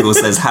on Google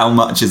says, how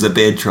much is a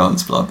beard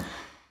transplant?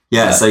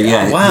 Yeah,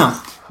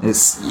 Wow.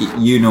 It's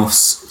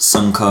Yunus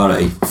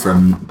Sankare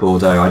from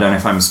Bordeaux. I don't know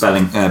if I'm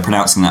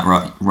pronouncing that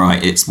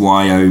right. It's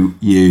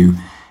YOUNOUSSE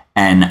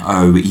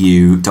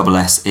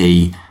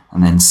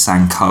and then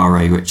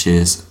Sankare, which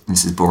is,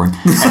 this is boring.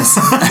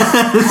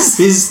 This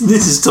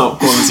is top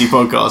quality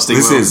podcasting.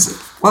 This is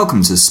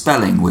Welcome to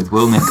Spelling with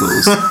Will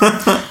Nichols.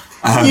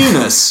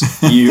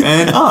 Eunice,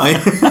 U-N-I.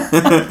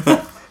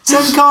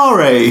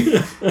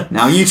 Sankare.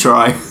 Now you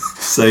try.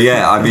 So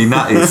yeah, I mean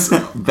that is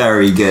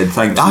very good.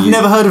 Thank you. I've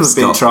never heard of a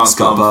big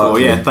transplant before.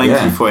 Barkley. Yeah, thank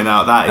you for pointing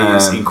out. That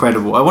is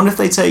incredible. I wonder if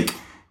they take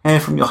hair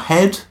from your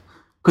head,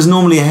 because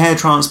normally a hair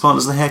transplant,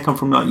 does the hair come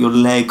from like your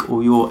leg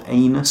or your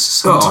anus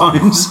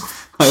sometimes?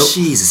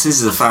 Jesus,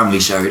 this is a family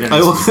show. I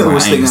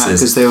always think that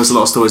because there was a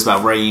lot of stories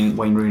about Wayne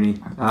Rooney.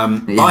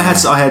 But I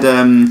had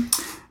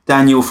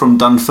Daniel from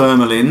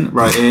Dunfermline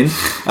write in,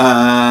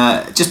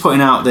 just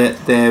pointing out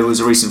that there was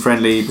a recent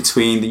friendly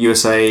between the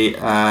USA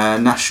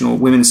national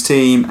women's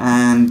team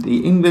and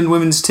the England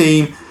women's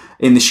team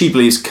in the She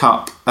Believes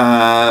Cup,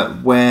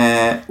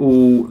 where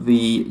all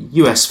the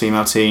US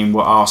female team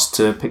were asked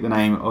to pick the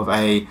name of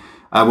a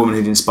woman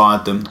who'd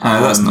inspired them.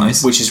 Oh, that's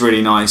nice. Which is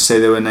really nice. So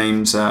there were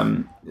names,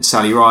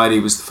 Sally Ride,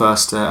 who was the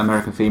first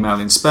American female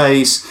in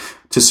space,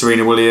 to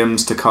Serena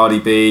Williams, to Cardi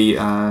B,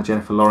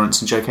 Jennifer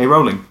Lawrence, and J.K.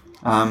 Rowling.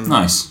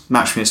 Nice.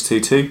 Match me as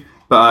 2-2.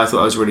 But I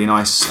thought it was really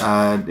nice.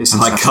 It's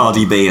like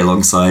Cardi B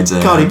alongside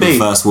Cardi B. the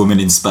first woman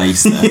in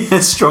space. Yeah,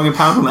 strong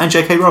empowerment, and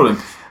J.K. Rowling.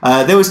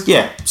 There was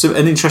so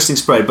an interesting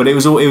spread, but it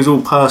was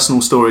all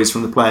personal stories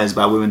from the players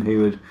about women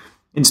who had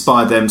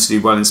inspired them to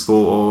do well in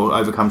sport or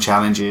overcome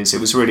challenges.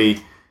 It was a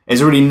really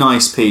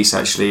nice piece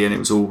actually, and it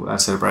was all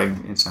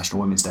celebrating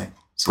International Women's Day.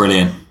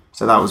 Brilliant.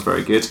 So that was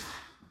very good.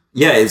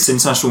 Yeah, it's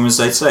International Women's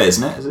Day today,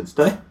 isn't it? Is it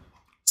today?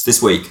 It's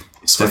this week.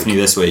 It's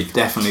definitely this week.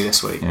 Definitely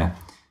this week. Yeah.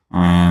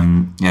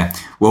 Yeah.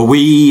 Well,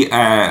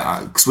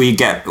 because we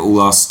get all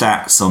our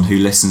stats on who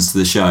listens to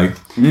the show,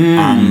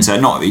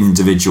 and not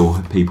individual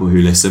people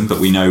who listen, but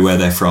we know where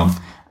they're from.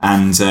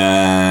 And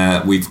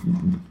we've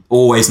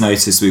always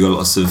noticed we've got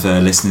lots of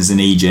listeners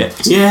in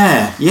Egypt.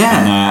 Yeah.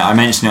 And I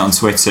mentioned it on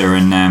Twitter,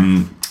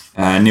 and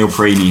Neil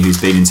Perini, who's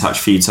been in touch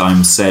a few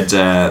times, said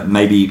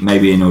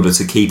maybe in order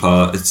to keep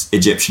our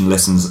Egyptian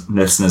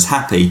listeners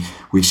happy,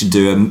 we should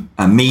do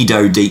a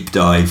Mido deep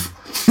dive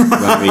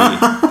where we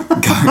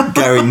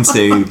go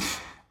into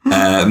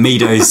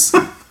Mido's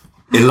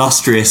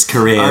illustrious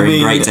career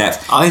in great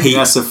depth. I think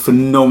that's a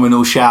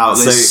phenomenal shout.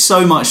 There's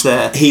so much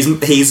there.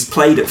 He's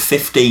played at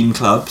 15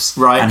 clubs,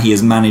 right, and he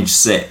has managed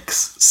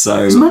 6.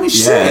 So he's managed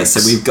 6.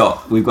 So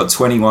we've got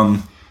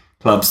 21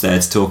 clubs there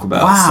to talk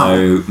about. Wow.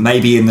 So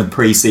maybe in the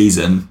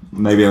pre-season,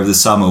 maybe over the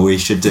summer, we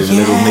should do a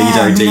little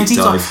Mido deep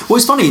dive. Well,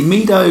 it's funny,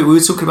 Mido, we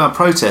were talking about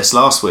protests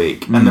last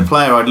week, and the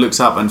player I'd looked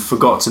up and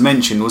forgot to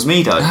mention was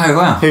Mido. Oh,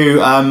 wow.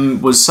 Who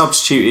was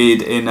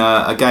substituted in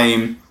a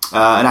game,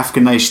 an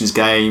African Nations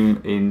game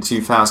in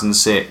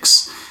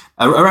 2006.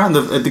 Around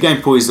the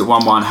game poised at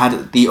 1-1,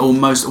 had the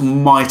almost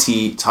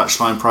almighty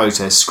touchline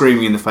protest,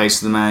 screaming in the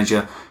face of the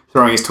manager,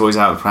 throwing his toys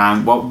out of the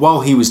pram.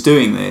 While he was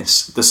doing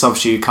this, the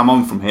substitute come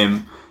on from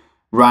him,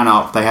 ran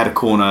up, they had a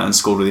corner and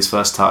scored with his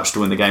first touch to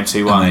win the game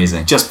 2-1.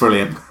 Amazing. Just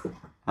brilliant.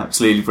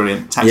 Absolutely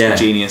brilliant. Tactical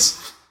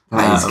genius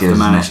that is good, of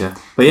the manager. isn't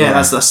it? But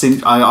that's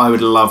I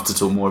would love to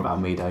talk more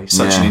about Mido.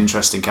 Such an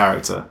interesting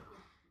character.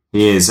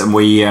 He is, and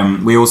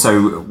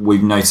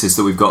we've noticed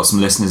that we've got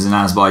some listeners in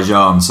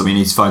Azerbaijan, so we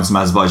need to find some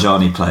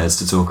Azerbaijani players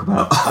to talk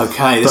about.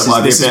 Okay, this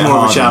is more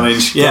of a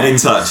challenge. Get in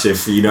touch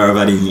if you know of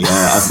any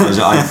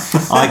Azerbaijan.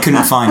 I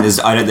couldn't find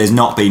there's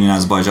not been an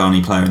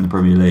Azerbaijani player in the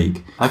Premier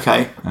League.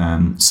 Okay.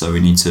 So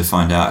we need to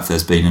find out if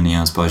there's been any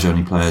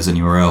Azerbaijani players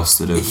anywhere else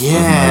that have.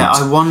 Yeah,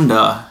 I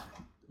wonder.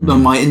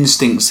 My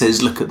instinct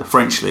says look at the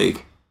French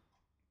league.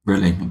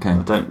 Really? Okay.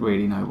 I don't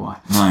really know why.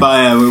 No.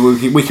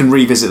 But we can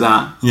revisit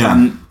that.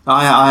 Yeah.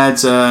 I had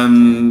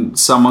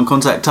someone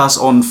contact us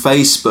on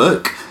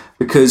Facebook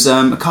because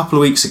a couple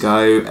of weeks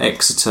ago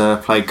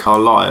Exeter played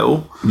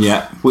Carlisle.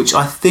 Yeah. Which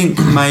I think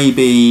may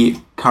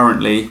be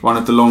currently one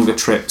of the longer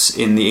trips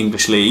in the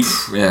English League.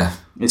 Yeah.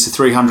 It's a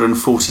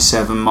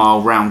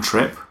 347-mile round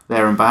trip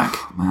there and back.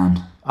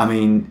 Man. I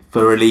mean,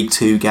 for a League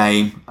Two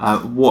game,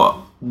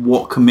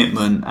 what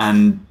commitment,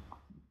 and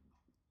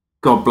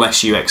God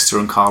bless you, Exeter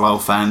and Carlisle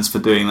fans, for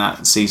doing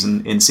that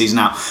season in, season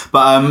out.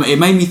 But it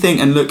made me think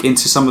and look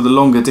into some of the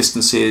longer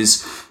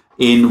distances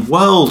in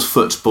world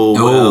football.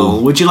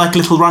 Will, would you like a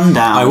little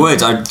rundown? I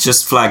would. I'd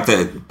just flag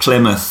that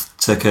Plymouth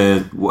took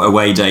a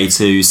away day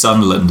to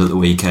Sunderland at the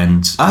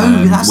weekend,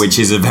 which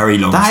is a very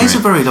long trip. That is a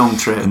very long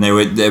trip. And there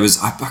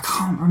was I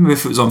can't remember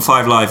if it was on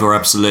 5 Live or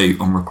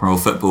Absolute on Rock and Roll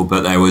Football,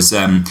 but there was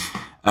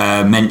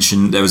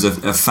mentioned there was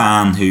a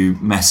fan who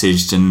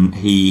messaged, and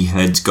he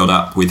had got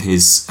up with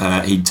his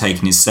he'd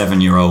taken his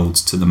 7-year-old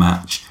to the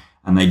match,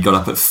 and they got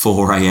up at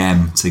 4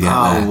 a.m. to get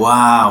there. Oh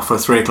wow, for a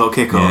 3 o'clock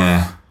kickoff.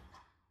 Yeah.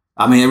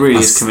 I mean, it really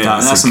is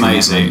commitment. That's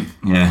amazing.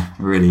 Yeah, it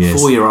really is.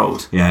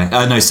 4-year-old. Yeah.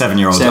 No,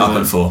 7-year-old up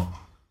at 4.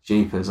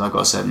 Jeepers, I've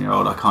got a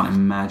 7-year-old. I can't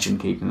imagine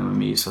keeping them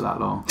amused for that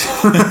long.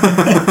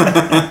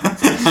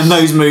 And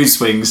those mood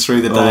swings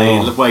through the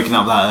day, waking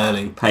up that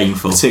early.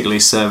 Painful. Particularly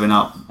serving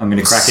up. I'm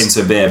going to crack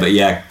into a beer, but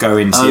yeah, go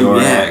into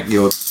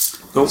your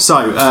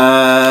So,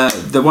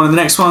 one of the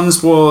next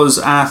ones was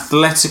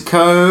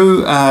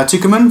Atletico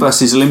Tucumán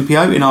versus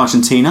Olimpio in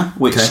Argentina,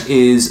 which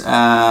is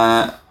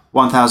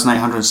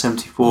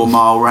 1,874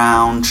 mile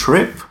round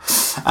trip.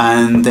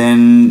 And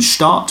then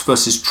Start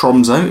versus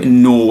Tromsø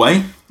in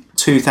Norway,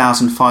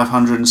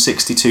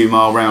 2,562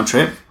 mile round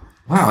trip.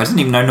 Wow, I didn't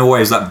even know Norway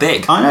was that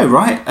big. I know,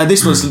 right?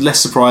 This was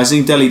less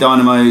surprising. Delhi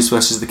Dynamos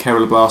versus the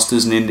Kerala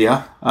Blasters in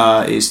India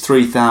is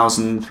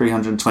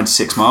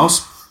 3,326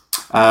 miles.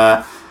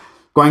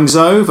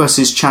 Guangzhou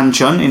versus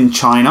Changchun in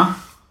China,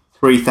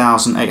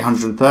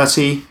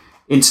 3,830.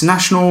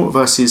 International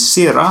versus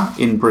Ceará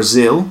in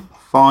Brazil,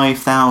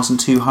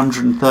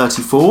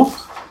 5,234.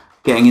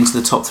 Getting into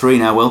the top three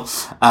now, Will.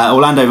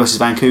 Orlando versus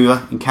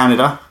Vancouver in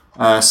Canada,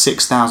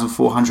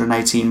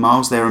 6,418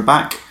 miles there and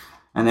back.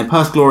 And then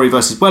Perth Glory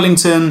versus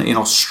Wellington in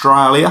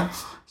Australia,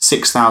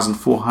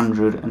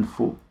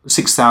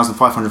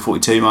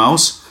 6,542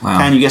 miles. Wow.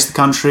 Can you guess the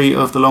country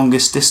of the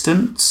longest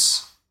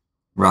distance?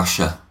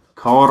 Russia.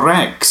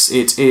 Correct.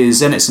 It is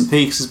Zenit St.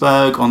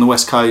 Petersburg on the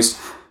west coast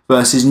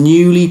versus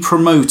newly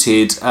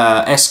promoted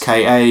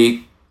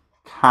SKA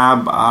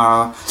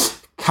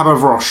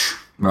Khabarovsk,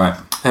 Right.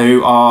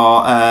 who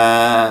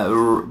are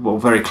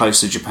very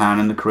close to Japan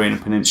and the Korean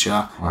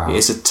Peninsula. Wow.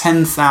 It's a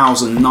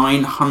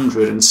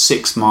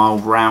 10,906 mile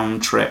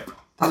round trip.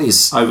 That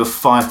is over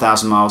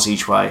 5,000 miles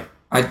each way.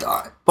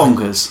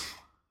 Bonkers.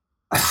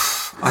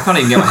 I can't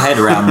even get my head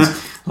around.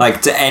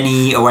 Like, do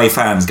any away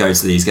fans go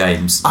to these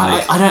games?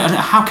 Like, I don't.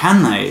 How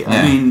can they? Yeah.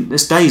 I mean,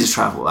 there's days of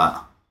travel. That.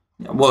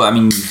 Well, I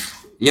mean,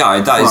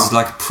 yeah, that is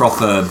like a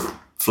proper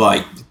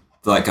flight,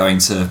 like going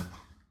to.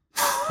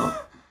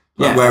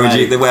 Yeah, where would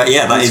you?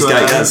 That is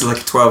great. That's like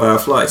a 12-hour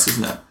flight,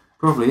 isn't it?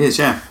 Probably is.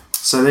 Yeah.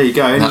 So there you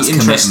go. Any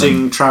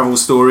interesting travel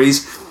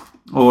stories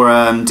or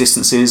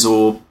distances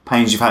or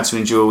pains you've had to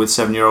endure with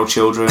 7-year-old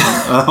children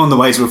on the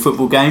way to a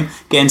football game?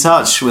 Get in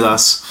touch with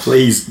us.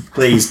 Please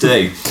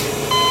do.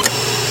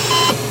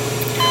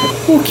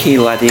 Okay,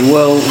 laddie,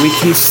 well, we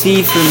can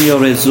see from your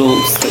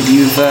results that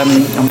you've,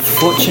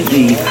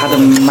 unfortunately, had a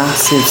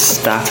massive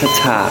stat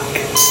attack.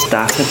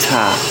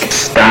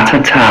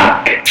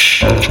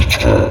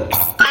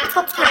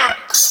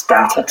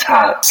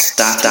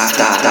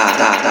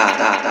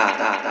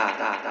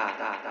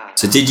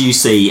 So did you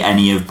see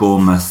any of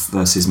Bournemouth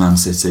versus Man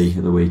City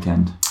at the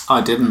weekend?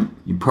 I didn't.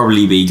 You'd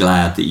probably be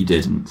glad that you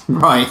didn't.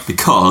 Right.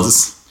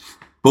 Because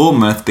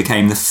Bournemouth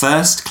became the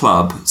first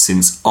club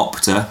since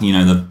Opta, you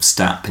know, the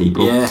stat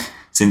people,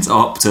 since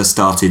Opta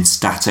started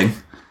statting,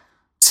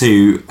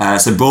 so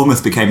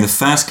Bournemouth became the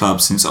first club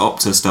since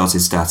Opta started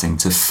statting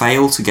to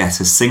fail to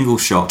get a single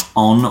shot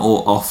on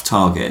or off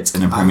target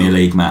in a Premier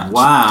League match.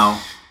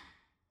 Wow.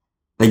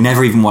 They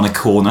never even won a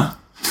corner.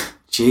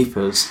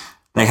 Jeepers.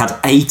 They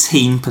had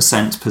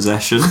 18%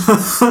 possession.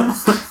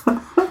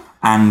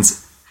 And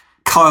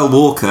Kyle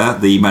Walker,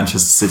 the Manchester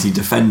City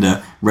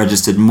defender,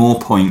 registered more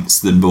points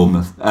than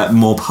Bournemouth,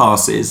 more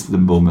passes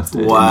than Bournemouth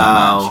did in that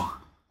match.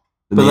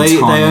 But they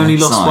only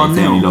lost 1-0.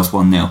 They only lost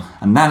 1-0.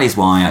 And that is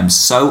why I'm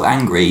so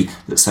angry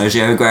that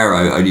Sergio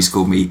Aguero only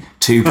scored me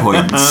 2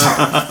 points.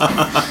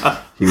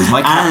 He was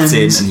my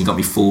captain and he got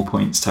me 4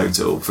 points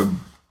total from...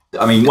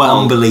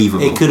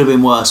 unbelievable. It could have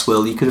been worse,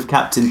 Will. You could have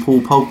captained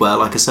Paul Pogba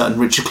like a certain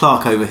Richard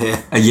Clark over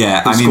here.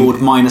 Who scored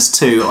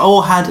 -2.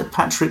 Or had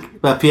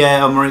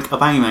Pierre-Emerick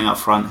Aubameyang up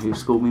front, who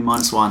scored me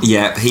 -1.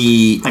 Yeah,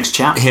 Thanks,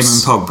 chaps. Him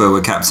and Pogba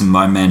were captained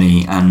by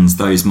many, and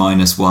those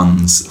 -1s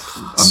and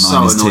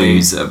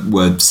 -2s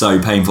were so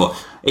painful.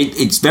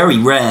 It's very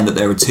rare that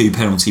there are 2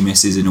 penalty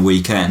misses in a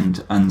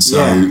weekend, and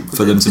so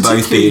for them to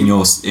both be in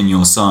your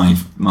side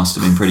must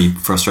have been pretty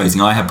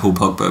frustrating. I had Paul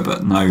Pogba,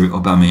 but no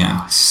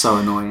Aubameyang. So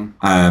annoying.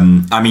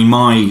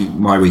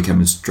 My weekend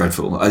was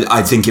dreadful.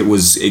 I think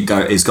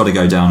it's got to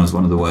go down as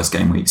one of the worst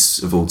game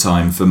weeks of all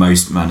time for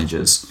most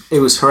managers. It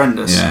was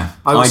horrendous. Yeah,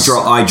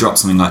 I dropped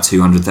something like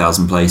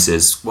 200,000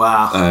 places.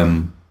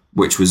 Wow.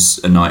 Which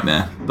was a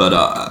nightmare,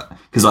 but.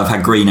 Because I've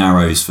had green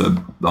arrows for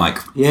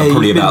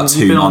probably about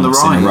 2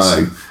 months in a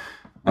row.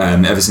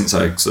 Ever since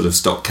I sort of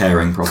stopped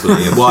caring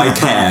properly. Well, I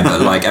care,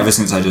 but ever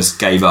since I just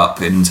gave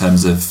up in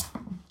terms of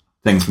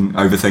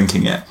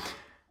overthinking it.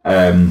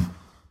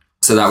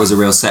 So that was a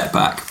real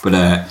setback. But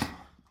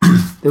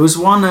there was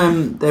one.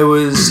 There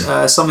was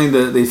something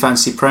that the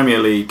Fantasy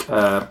Premier League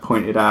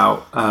pointed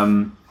out.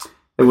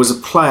 There was a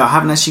player. I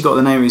haven't actually got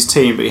the name of his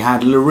team, but he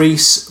had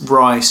Lloris,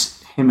 Rice,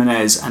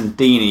 Jimenez, and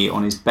Deeney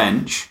on his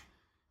bench,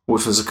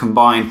 which was a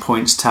combined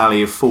points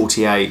tally of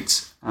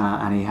 48,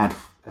 and he had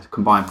a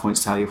combined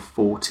points tally of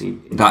 40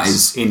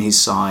 in his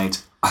side.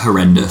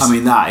 Horrendous. I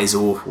mean, that is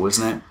awful,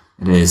 isn't it?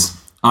 It is.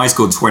 I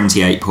scored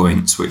 28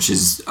 points, which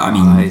is,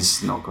 that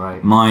is not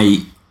great.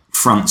 My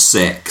front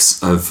six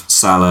of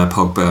Salah,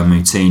 Pogba,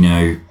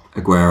 Moutinho,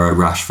 Aguero,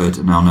 Rashford,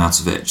 and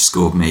Arnautovic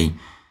scored me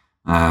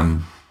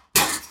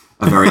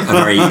a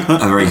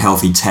very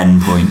healthy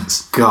 10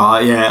 points.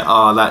 God, yeah.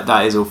 Oh,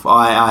 that is awful.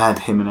 I had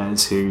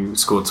Jimenez who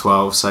scored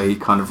 12, so he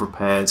kind of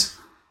repaired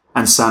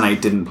and Sané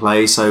didn't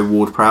play, so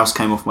Ward-Prowse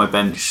came off my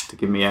bench to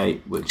give me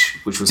 8, which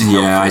was helpful.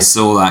 Yeah, I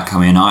saw that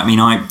come in. I mean,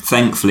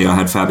 thankfully I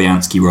had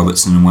Fabianski,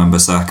 Robertson and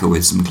Wan-Bissaka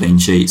with some clean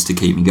sheets to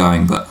keep me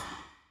going, but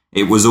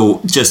it was all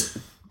just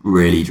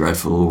really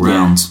dreadful all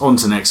round. On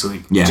to next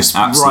week. Yeah, just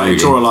absolutely.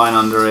 draw a line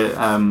under it,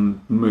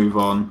 move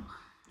on.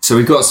 So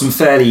we've got some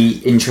fairly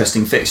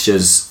interesting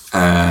fixtures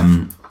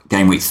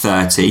game week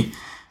 30.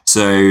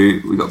 So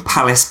we've got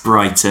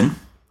Palace-Brighton,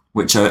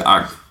 which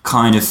I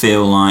kind of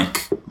feel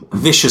like...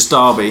 Vicious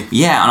derby.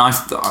 Yeah, and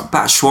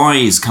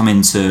Batshuayi's come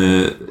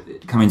into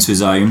his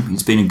own.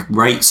 He's been a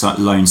great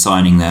loan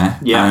signing there.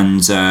 Yeah.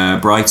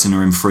 And Brighton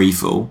are in free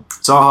fall.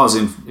 Zaha's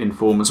in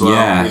form as well.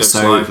 Yeah, he looks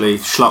so lively.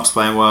 Schlupp's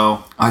playing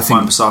well. I think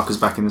Wan-Bissaka's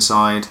back in the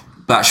side.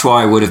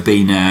 Batshuayi would have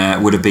been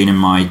in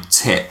my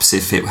tips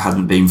if it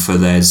hadn't been for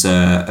there's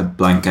a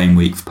blank game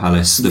week for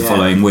Palace the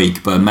following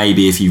week. But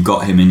maybe if you've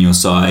got him in your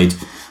side,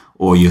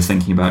 or you're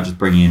thinking about just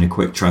bringing in a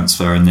quick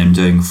transfer and then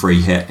doing a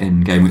free hit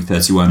in game week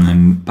 31,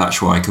 then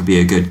Batshuayi could be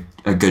a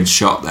good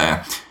shot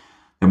there.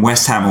 Then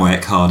West Ham away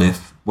at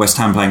Cardiff. West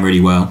Ham playing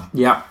really well.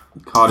 Yeah,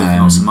 Cardiff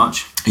not so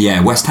much.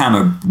 Yeah, West Ham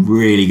are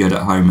really good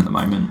at home at the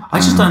moment. I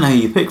just don't know who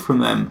you pick from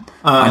them.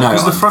 I know.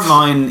 Because the front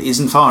line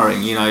isn't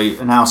firing. You know,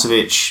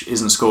 Arnautovic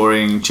isn't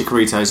scoring.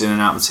 Chikorito's in and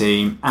out of the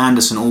team.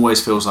 Anderson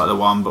always feels like the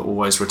one, but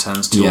always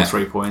returns 2 or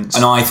 3 points.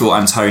 And I thought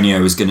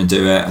Antonio was going to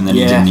do it, and then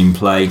he didn't even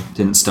play,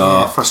 didn't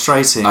start. Yeah,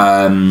 frustrating.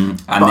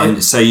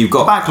 So you've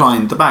got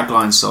the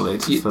backline's solid.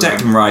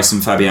 Declan Rice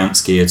and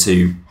Fabianski are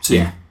two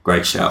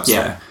great shouts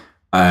there.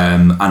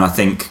 And I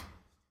think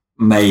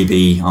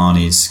maybe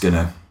Arnie's going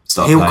to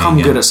start He'll playing come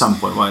again. good at some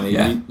point, won't he?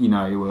 Yeah. You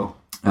know he will.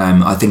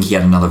 I think he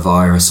had another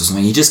virus or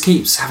something. He just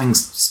keeps having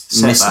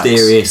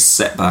mysterious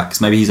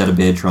setbacks. Maybe he's had a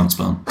beard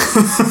transplant.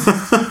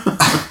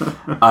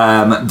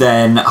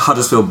 Then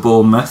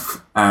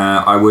Huddersfield-Bournemouth.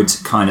 I would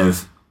kind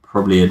of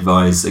probably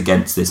advise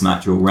against this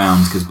match all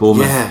round because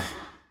Bournemouth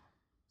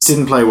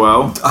didn't play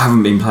well. I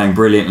haven't been playing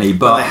brilliantly,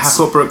 but they have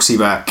got Brooksy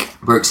back.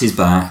 Brooks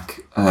back.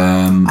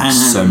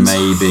 So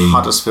maybe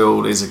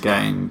Huddersfield is a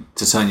game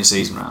to turn your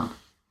season around.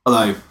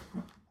 Although,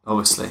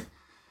 obviously,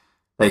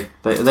 they're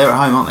at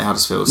home, aren't they,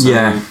 Huddersfield? So,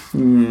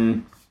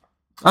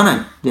 oh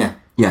no, yeah,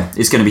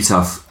 it's going to be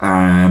tough. But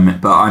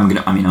I'm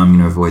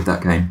gonna avoid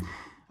that game.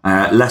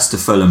 Leicester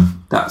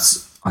Fulham.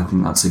 I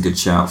think that's a good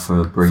shout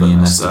for bringing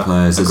in Leicester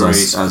players.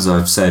 As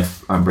I've said,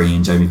 I'm bringing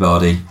in Jamie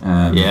Vardy.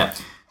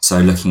 So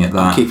looking at that,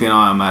 I'm keeping an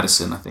eye on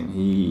Maddison. I think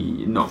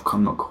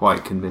I'm not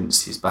quite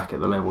convinced he's back at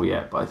the level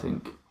yet, but I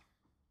think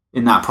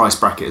in that price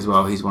bracket as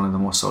well, he's one of the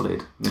more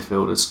solid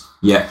midfielders.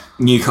 Yeah,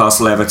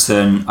 Newcastle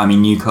Everton. I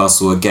mean,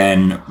 Newcastle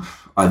again.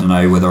 I don't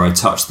know whether I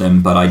touch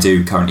them, but I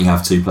do currently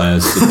have 2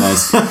 players.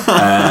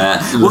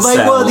 Well,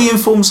 they were the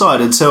informed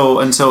side until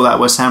that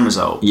West Ham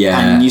result. Yeah,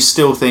 and you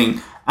still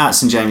think at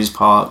St James's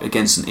Park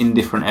against an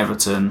indifferent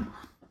Everton,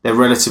 they're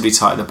relatively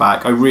tight at the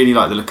back. I really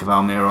like the look of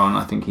Almiron.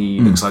 I think he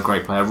looks like a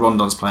great player.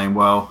 Rondon's playing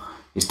well.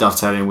 He's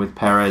dovetailing with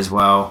Perez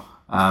well.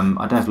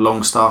 I don't have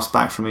Longstaff's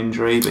back from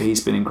injury, but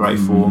he's been in great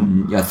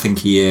form. Yeah, I think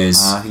he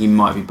is. I think he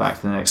might be back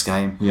for the next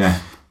game. Yeah.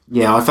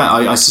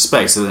 I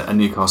suspect a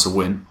Newcastle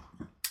win.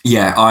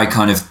 Yeah, I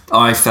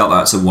felt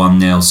that's a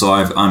 1-0, so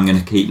I'm going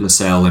to keep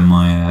Lascelles in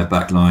my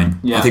back line.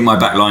 Yeah. I think my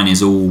back line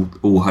is all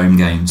home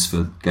games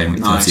for game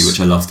week 30, which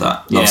I love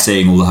that. Love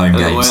seeing all the home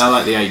games. I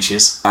like the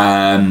H's.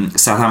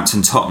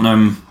 Southampton,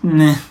 Tottenham,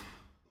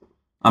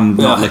 I'm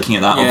not looking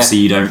at that. Obviously,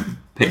 you don't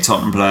pick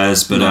Tottenham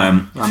players, but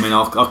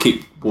I'll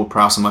keep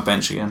Ward-Prowse on my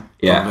bench again.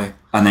 Yeah, probably.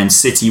 And then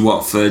City,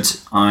 Watford.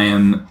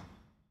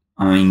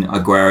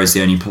 Aguero is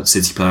the only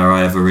City player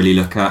I ever really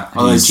look at.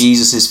 Although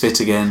Jesus is fit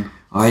again.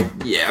 I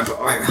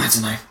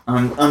don't know.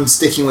 I'm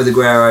sticking with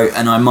Aguero,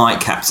 and I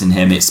might captain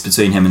him. It's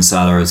between him and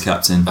Salah as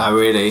captain. Oh,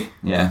 really?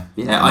 Yeah.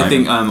 Yeah, I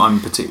think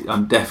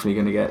I'm definitely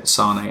going to get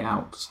Sane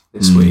out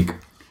this week.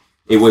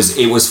 It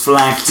was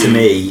flagged to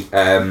me,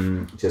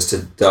 just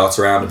to dart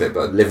around a bit,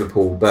 but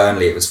Liverpool,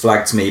 Burnley, it was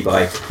flagged to me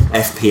by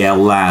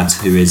FPL Lad,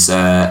 who is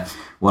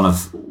one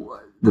of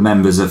the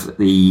members of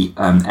the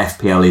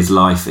FPL is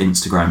Life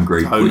Instagram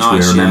group, which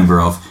we're a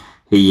member of.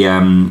 He,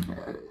 I'm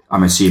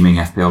assuming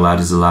FPL Lad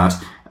is a lad.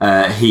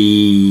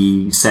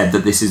 He said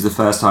that this is the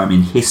first time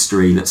in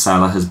history that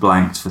Salah has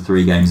blanked for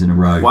 3 games in a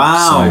row.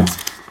 Wow. So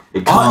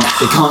it can't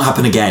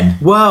happen again.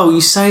 Well,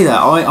 you say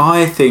that.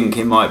 I think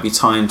it might be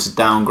time to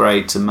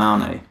downgrade to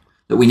Mane.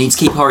 That we need to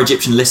keep our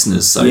Egyptian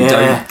listeners, so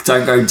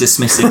don't go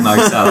dismissing Mo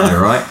Salah,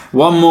 all right?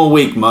 One more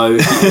week, Mo.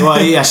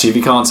 Well, actually, if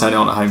you can't turn it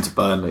on at home to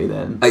Burnley,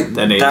 then it's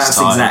that's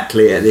time.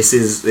 Exactly it. This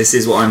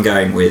is what I'm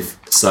going with.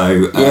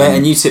 So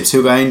and you tipped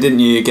Higuain, didn't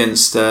you,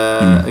 against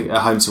at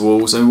home to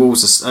Wolves? And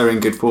Wolves are in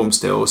good form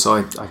still, so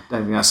I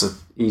don't think that's an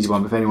easy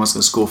one. But if anyone's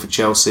going to score for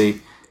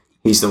Chelsea,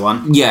 he's the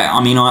one. Yeah,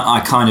 I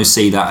kind of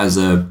see that as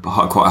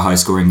quite a high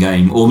scoring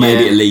game, or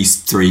maybe at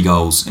least 3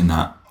 goals in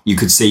that. You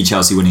could see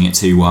Chelsea winning it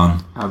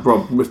 2-1.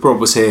 If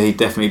Rob was here, he'd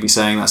definitely be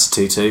saying that's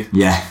a 2-2.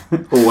 Yeah.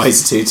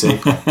 Always a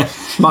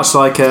 2-2. Much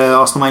like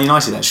Arsenal Man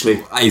United,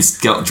 actually. It's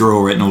got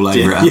draw written all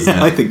over it, hasn't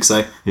it? I think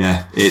so.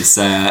 Yeah, it's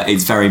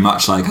very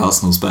much like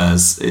Arsenal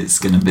Spurs. It's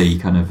going to be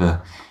kind of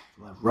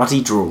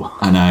Ruddy draw.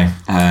 I know.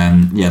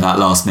 That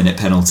last minute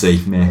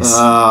penalty miss.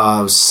 It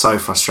was so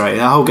frustrating.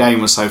 That whole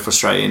game was so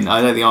frustrating.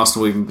 I don't think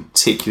Arsenal were even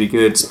particularly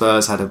good.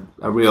 Spurs had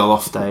a real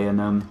off day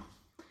and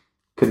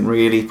couldn't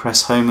really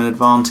press home an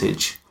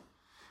advantage.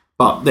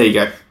 But there you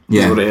go.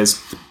 That's what it is.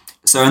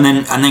 So and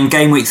then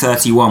game week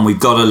 31, we've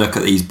got to look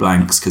at these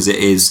blanks because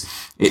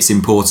it's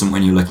important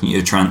when you're looking at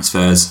your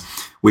transfers.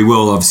 We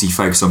will obviously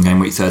focus on game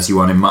week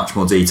 31 in much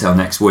more detail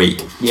next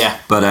week. Yeah.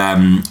 But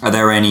are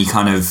there any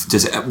kind of...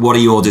 what are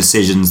your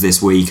decisions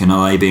this week, and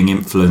are they being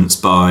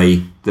influenced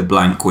by the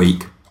blank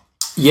week?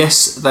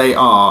 Yes, they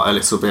are a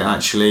little bit,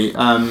 actually.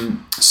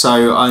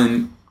 So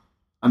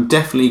I'm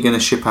definitely going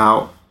to ship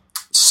out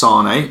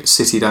Sane.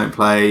 City don't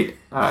play.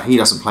 He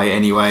doesn't play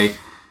anyway.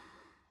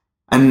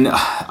 And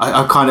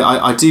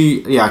I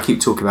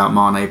keep talking about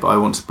Mane, but I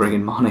want to bring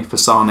in Mane for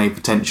Sane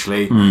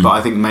potentially. But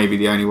I think maybe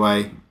the only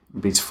way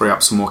would be to free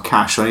up some more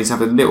cash. So I need to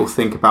have a little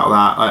think about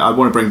that. I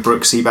want to bring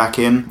Brooksy back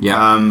in,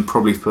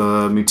 probably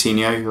for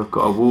Moutinho, who I've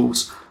got at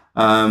Wolves.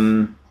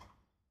 And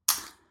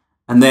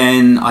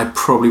then I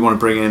probably want to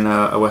bring in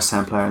a West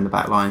Ham player in the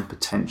back line,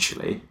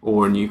 potentially,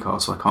 or a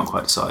Newcastle. I can't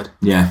quite decide.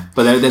 Yeah.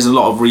 But there's a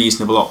lot of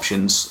reasonable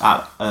options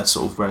at a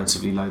sort of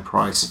relatively low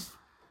price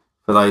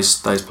for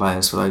those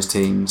players, for those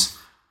teams.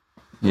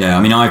 Yeah,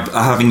 I mean,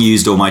 having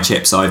used all my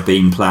chips, I've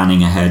been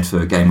planning ahead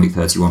for game week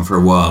 31 for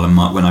a while. And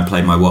when I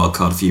played my wild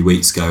card a few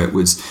weeks ago,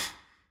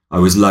 I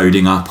was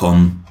loading up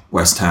on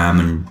West Ham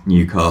and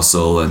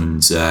Newcastle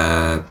and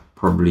and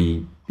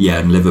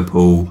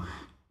Liverpool,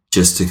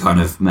 just to kind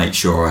of make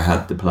sure I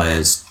had the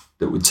players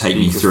that would take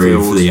me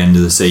through for the end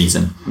of the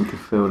season. You could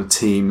field a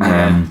team.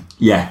 I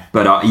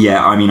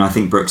mean, I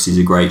think Brooks is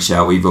a great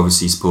shout. We've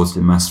obviously supported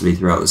him massively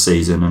throughout the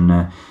season, and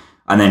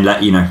then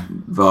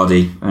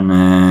Vardy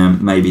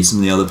and maybe some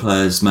of the other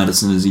players,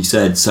 Maddison, as he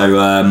said. So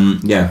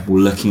we're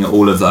looking at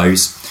all of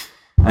those,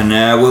 and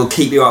we'll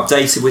keep you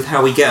updated with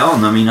how we get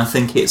on. I mean, I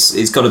think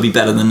it's got to be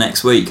better than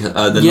last week.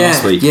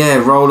 Yeah,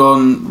 roll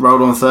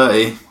on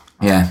 30.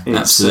 Yeah,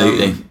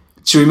 absolutely.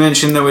 Should we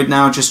mention that we're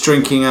now just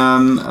drinking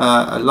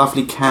a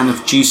lovely can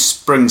of Juice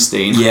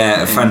Springsteen?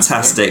 Yeah,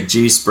 fantastic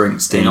Juice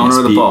Springsteen. In honour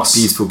of the boss.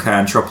 Beautiful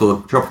can,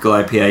 tropical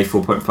IPA,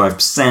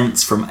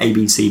 4.5% from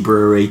ABC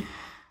Brewery.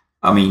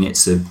 I mean,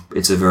 it's a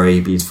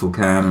very beautiful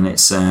can, and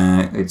it's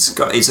a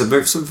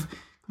very sort of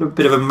a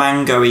bit of a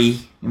mango-y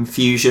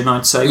infusion,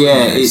 I'd say.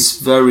 Yeah, it's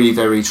very,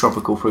 very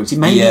tropical fruity.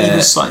 Maybe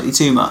even slightly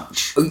too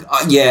much.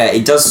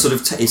 It does sort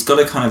of. It's got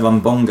a kind of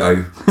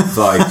umbongo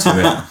vibe to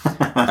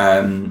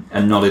it,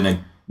 and not in a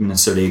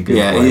necessarily a good way.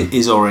 Yeah, it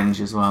is orange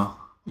as well.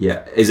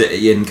 Yeah, is it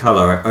in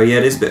colour? Oh yeah,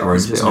 it is a bit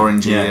orange. It's a bit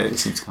orangey. Yeah, it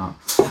seems to.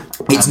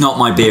 It's not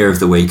my beer of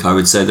the week. I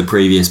would say the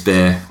previous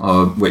beer,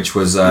 which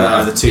was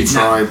the Two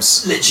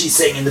Tribes, literally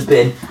sitting in the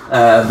bin.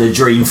 The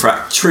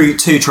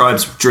Two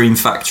Tribes Dream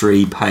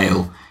Factory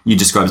Pale. You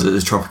described it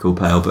as a tropical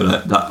pale, but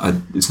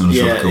it's not a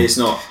tropical. Yeah, it's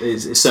not.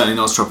 It's certainly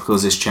not as tropical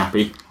as this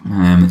chappy.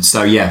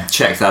 So yeah,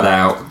 check that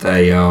out.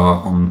 They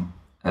are on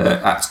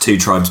at Two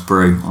Tribes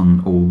Brew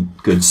on all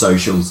good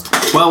socials.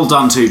 Well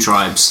done, Two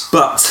Tribes.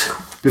 But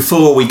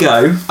before we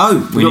go... we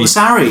got the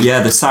Sarri.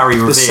 Yeah, the Sarri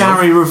reveal. The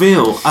Sarri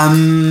reveal.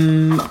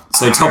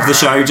 So top of the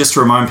show, just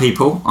to remind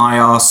people, I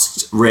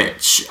asked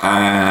Rich,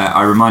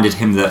 I reminded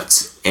him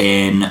that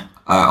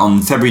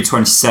on February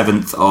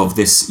 27th of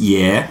this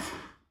year,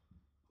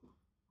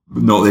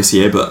 not this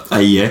year, but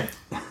a year,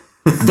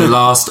 the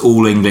last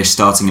all-English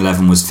starting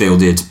 11 was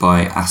fielded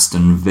by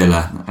Aston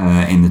Villa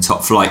in the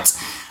top flight.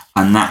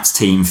 And that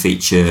team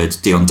featured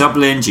Dion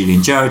Dublin,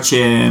 Julian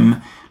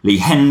Joachim, Lee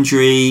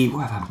Hendry,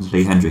 what happened to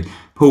Lee Hendry?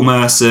 Paul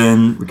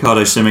Merson,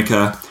 Ricardo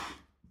Schumacher,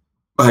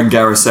 and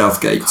Gareth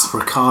Southgate.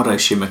 Ricardo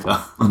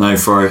Schumacher. I know,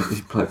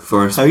 Forest.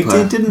 Oh, he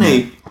did, didn't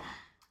he?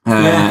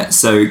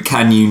 So,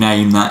 can you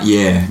name that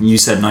year? You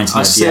said 1998.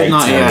 I said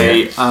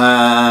 98.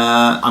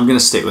 I'm going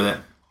to stick with it.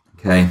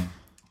 Okay.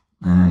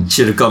 You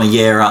should have gone a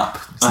year up.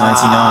 It's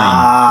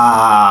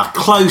 99.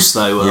 Close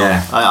though, Will.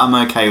 Yeah. I'm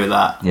okay with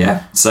that.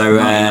 Yeah. So,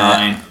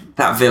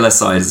 that Villa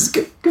side is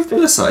a good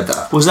Villa side,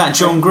 that. Was that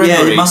John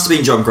Gregory? Yeah, it must have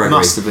been John Gregory.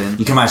 Must have been.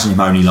 You can imagine him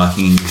only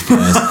liking English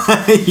players.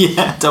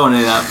 Yeah, don't want to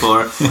do that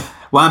for it.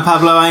 Juan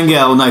Pablo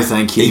Angel, no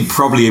thank you. He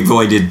probably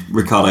avoided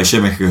Ricardo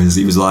Schumacher because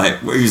he was like,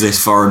 who's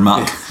this foreign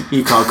muck?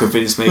 You can't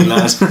convince me,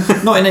 lads.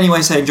 Not in any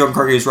way saying John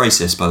Gregory is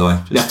racist, by the way.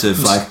 Just to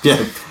flag.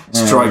 Yeah,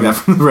 strike that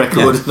from the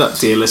record. That's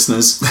to your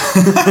listeners.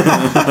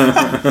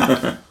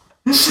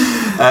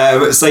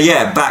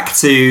 Back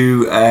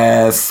to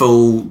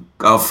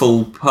our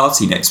full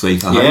party next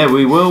week. I hope.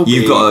 We will.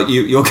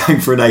 You're going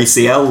for an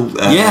ACL.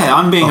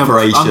 I'm being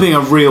operation. a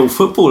real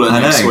footballer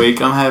next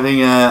week. I'm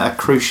having a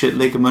cruciate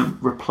ligament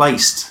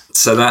replaced.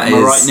 So that is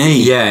my right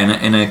knee.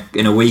 Yeah,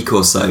 in a week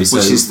or so. So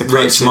which is the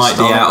Rich might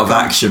be out of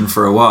action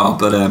for a while,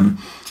 but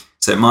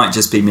so it might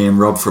just be me and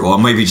Rob for a while,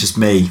 maybe just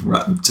me,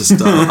 just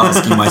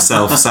asking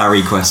myself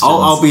Sarri questions.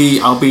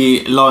 I'll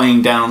be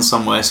lying down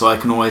somewhere so I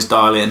can always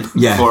dial in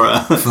for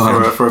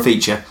a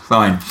feature.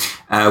 Fine.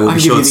 I can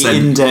give you the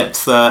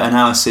in-depth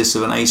analysis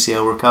of an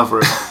ACL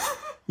recovery.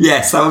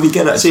 Yes, that would be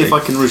good. Actually, see if I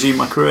can resume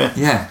my career.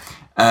 Yeah.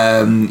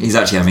 He's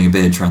actually having a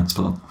beard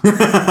transplant.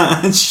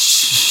 It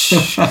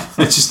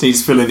just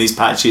needs filling these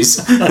patches.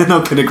 They're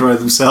not going to grow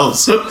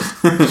themselves.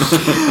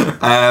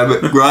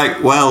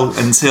 Right, well,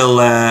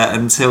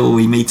 until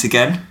we meet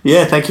again.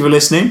 Yeah, thank you for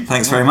listening.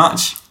 Thanks very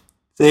much.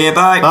 See you,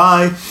 bye.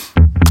 Bye.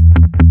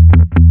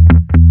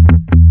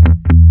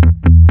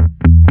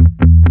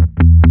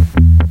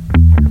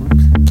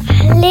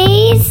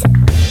 Please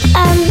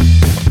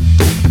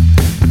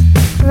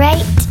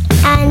rate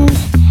and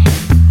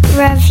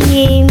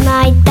review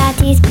my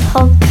daddy's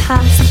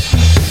podcast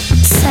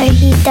so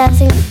he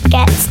doesn't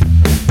get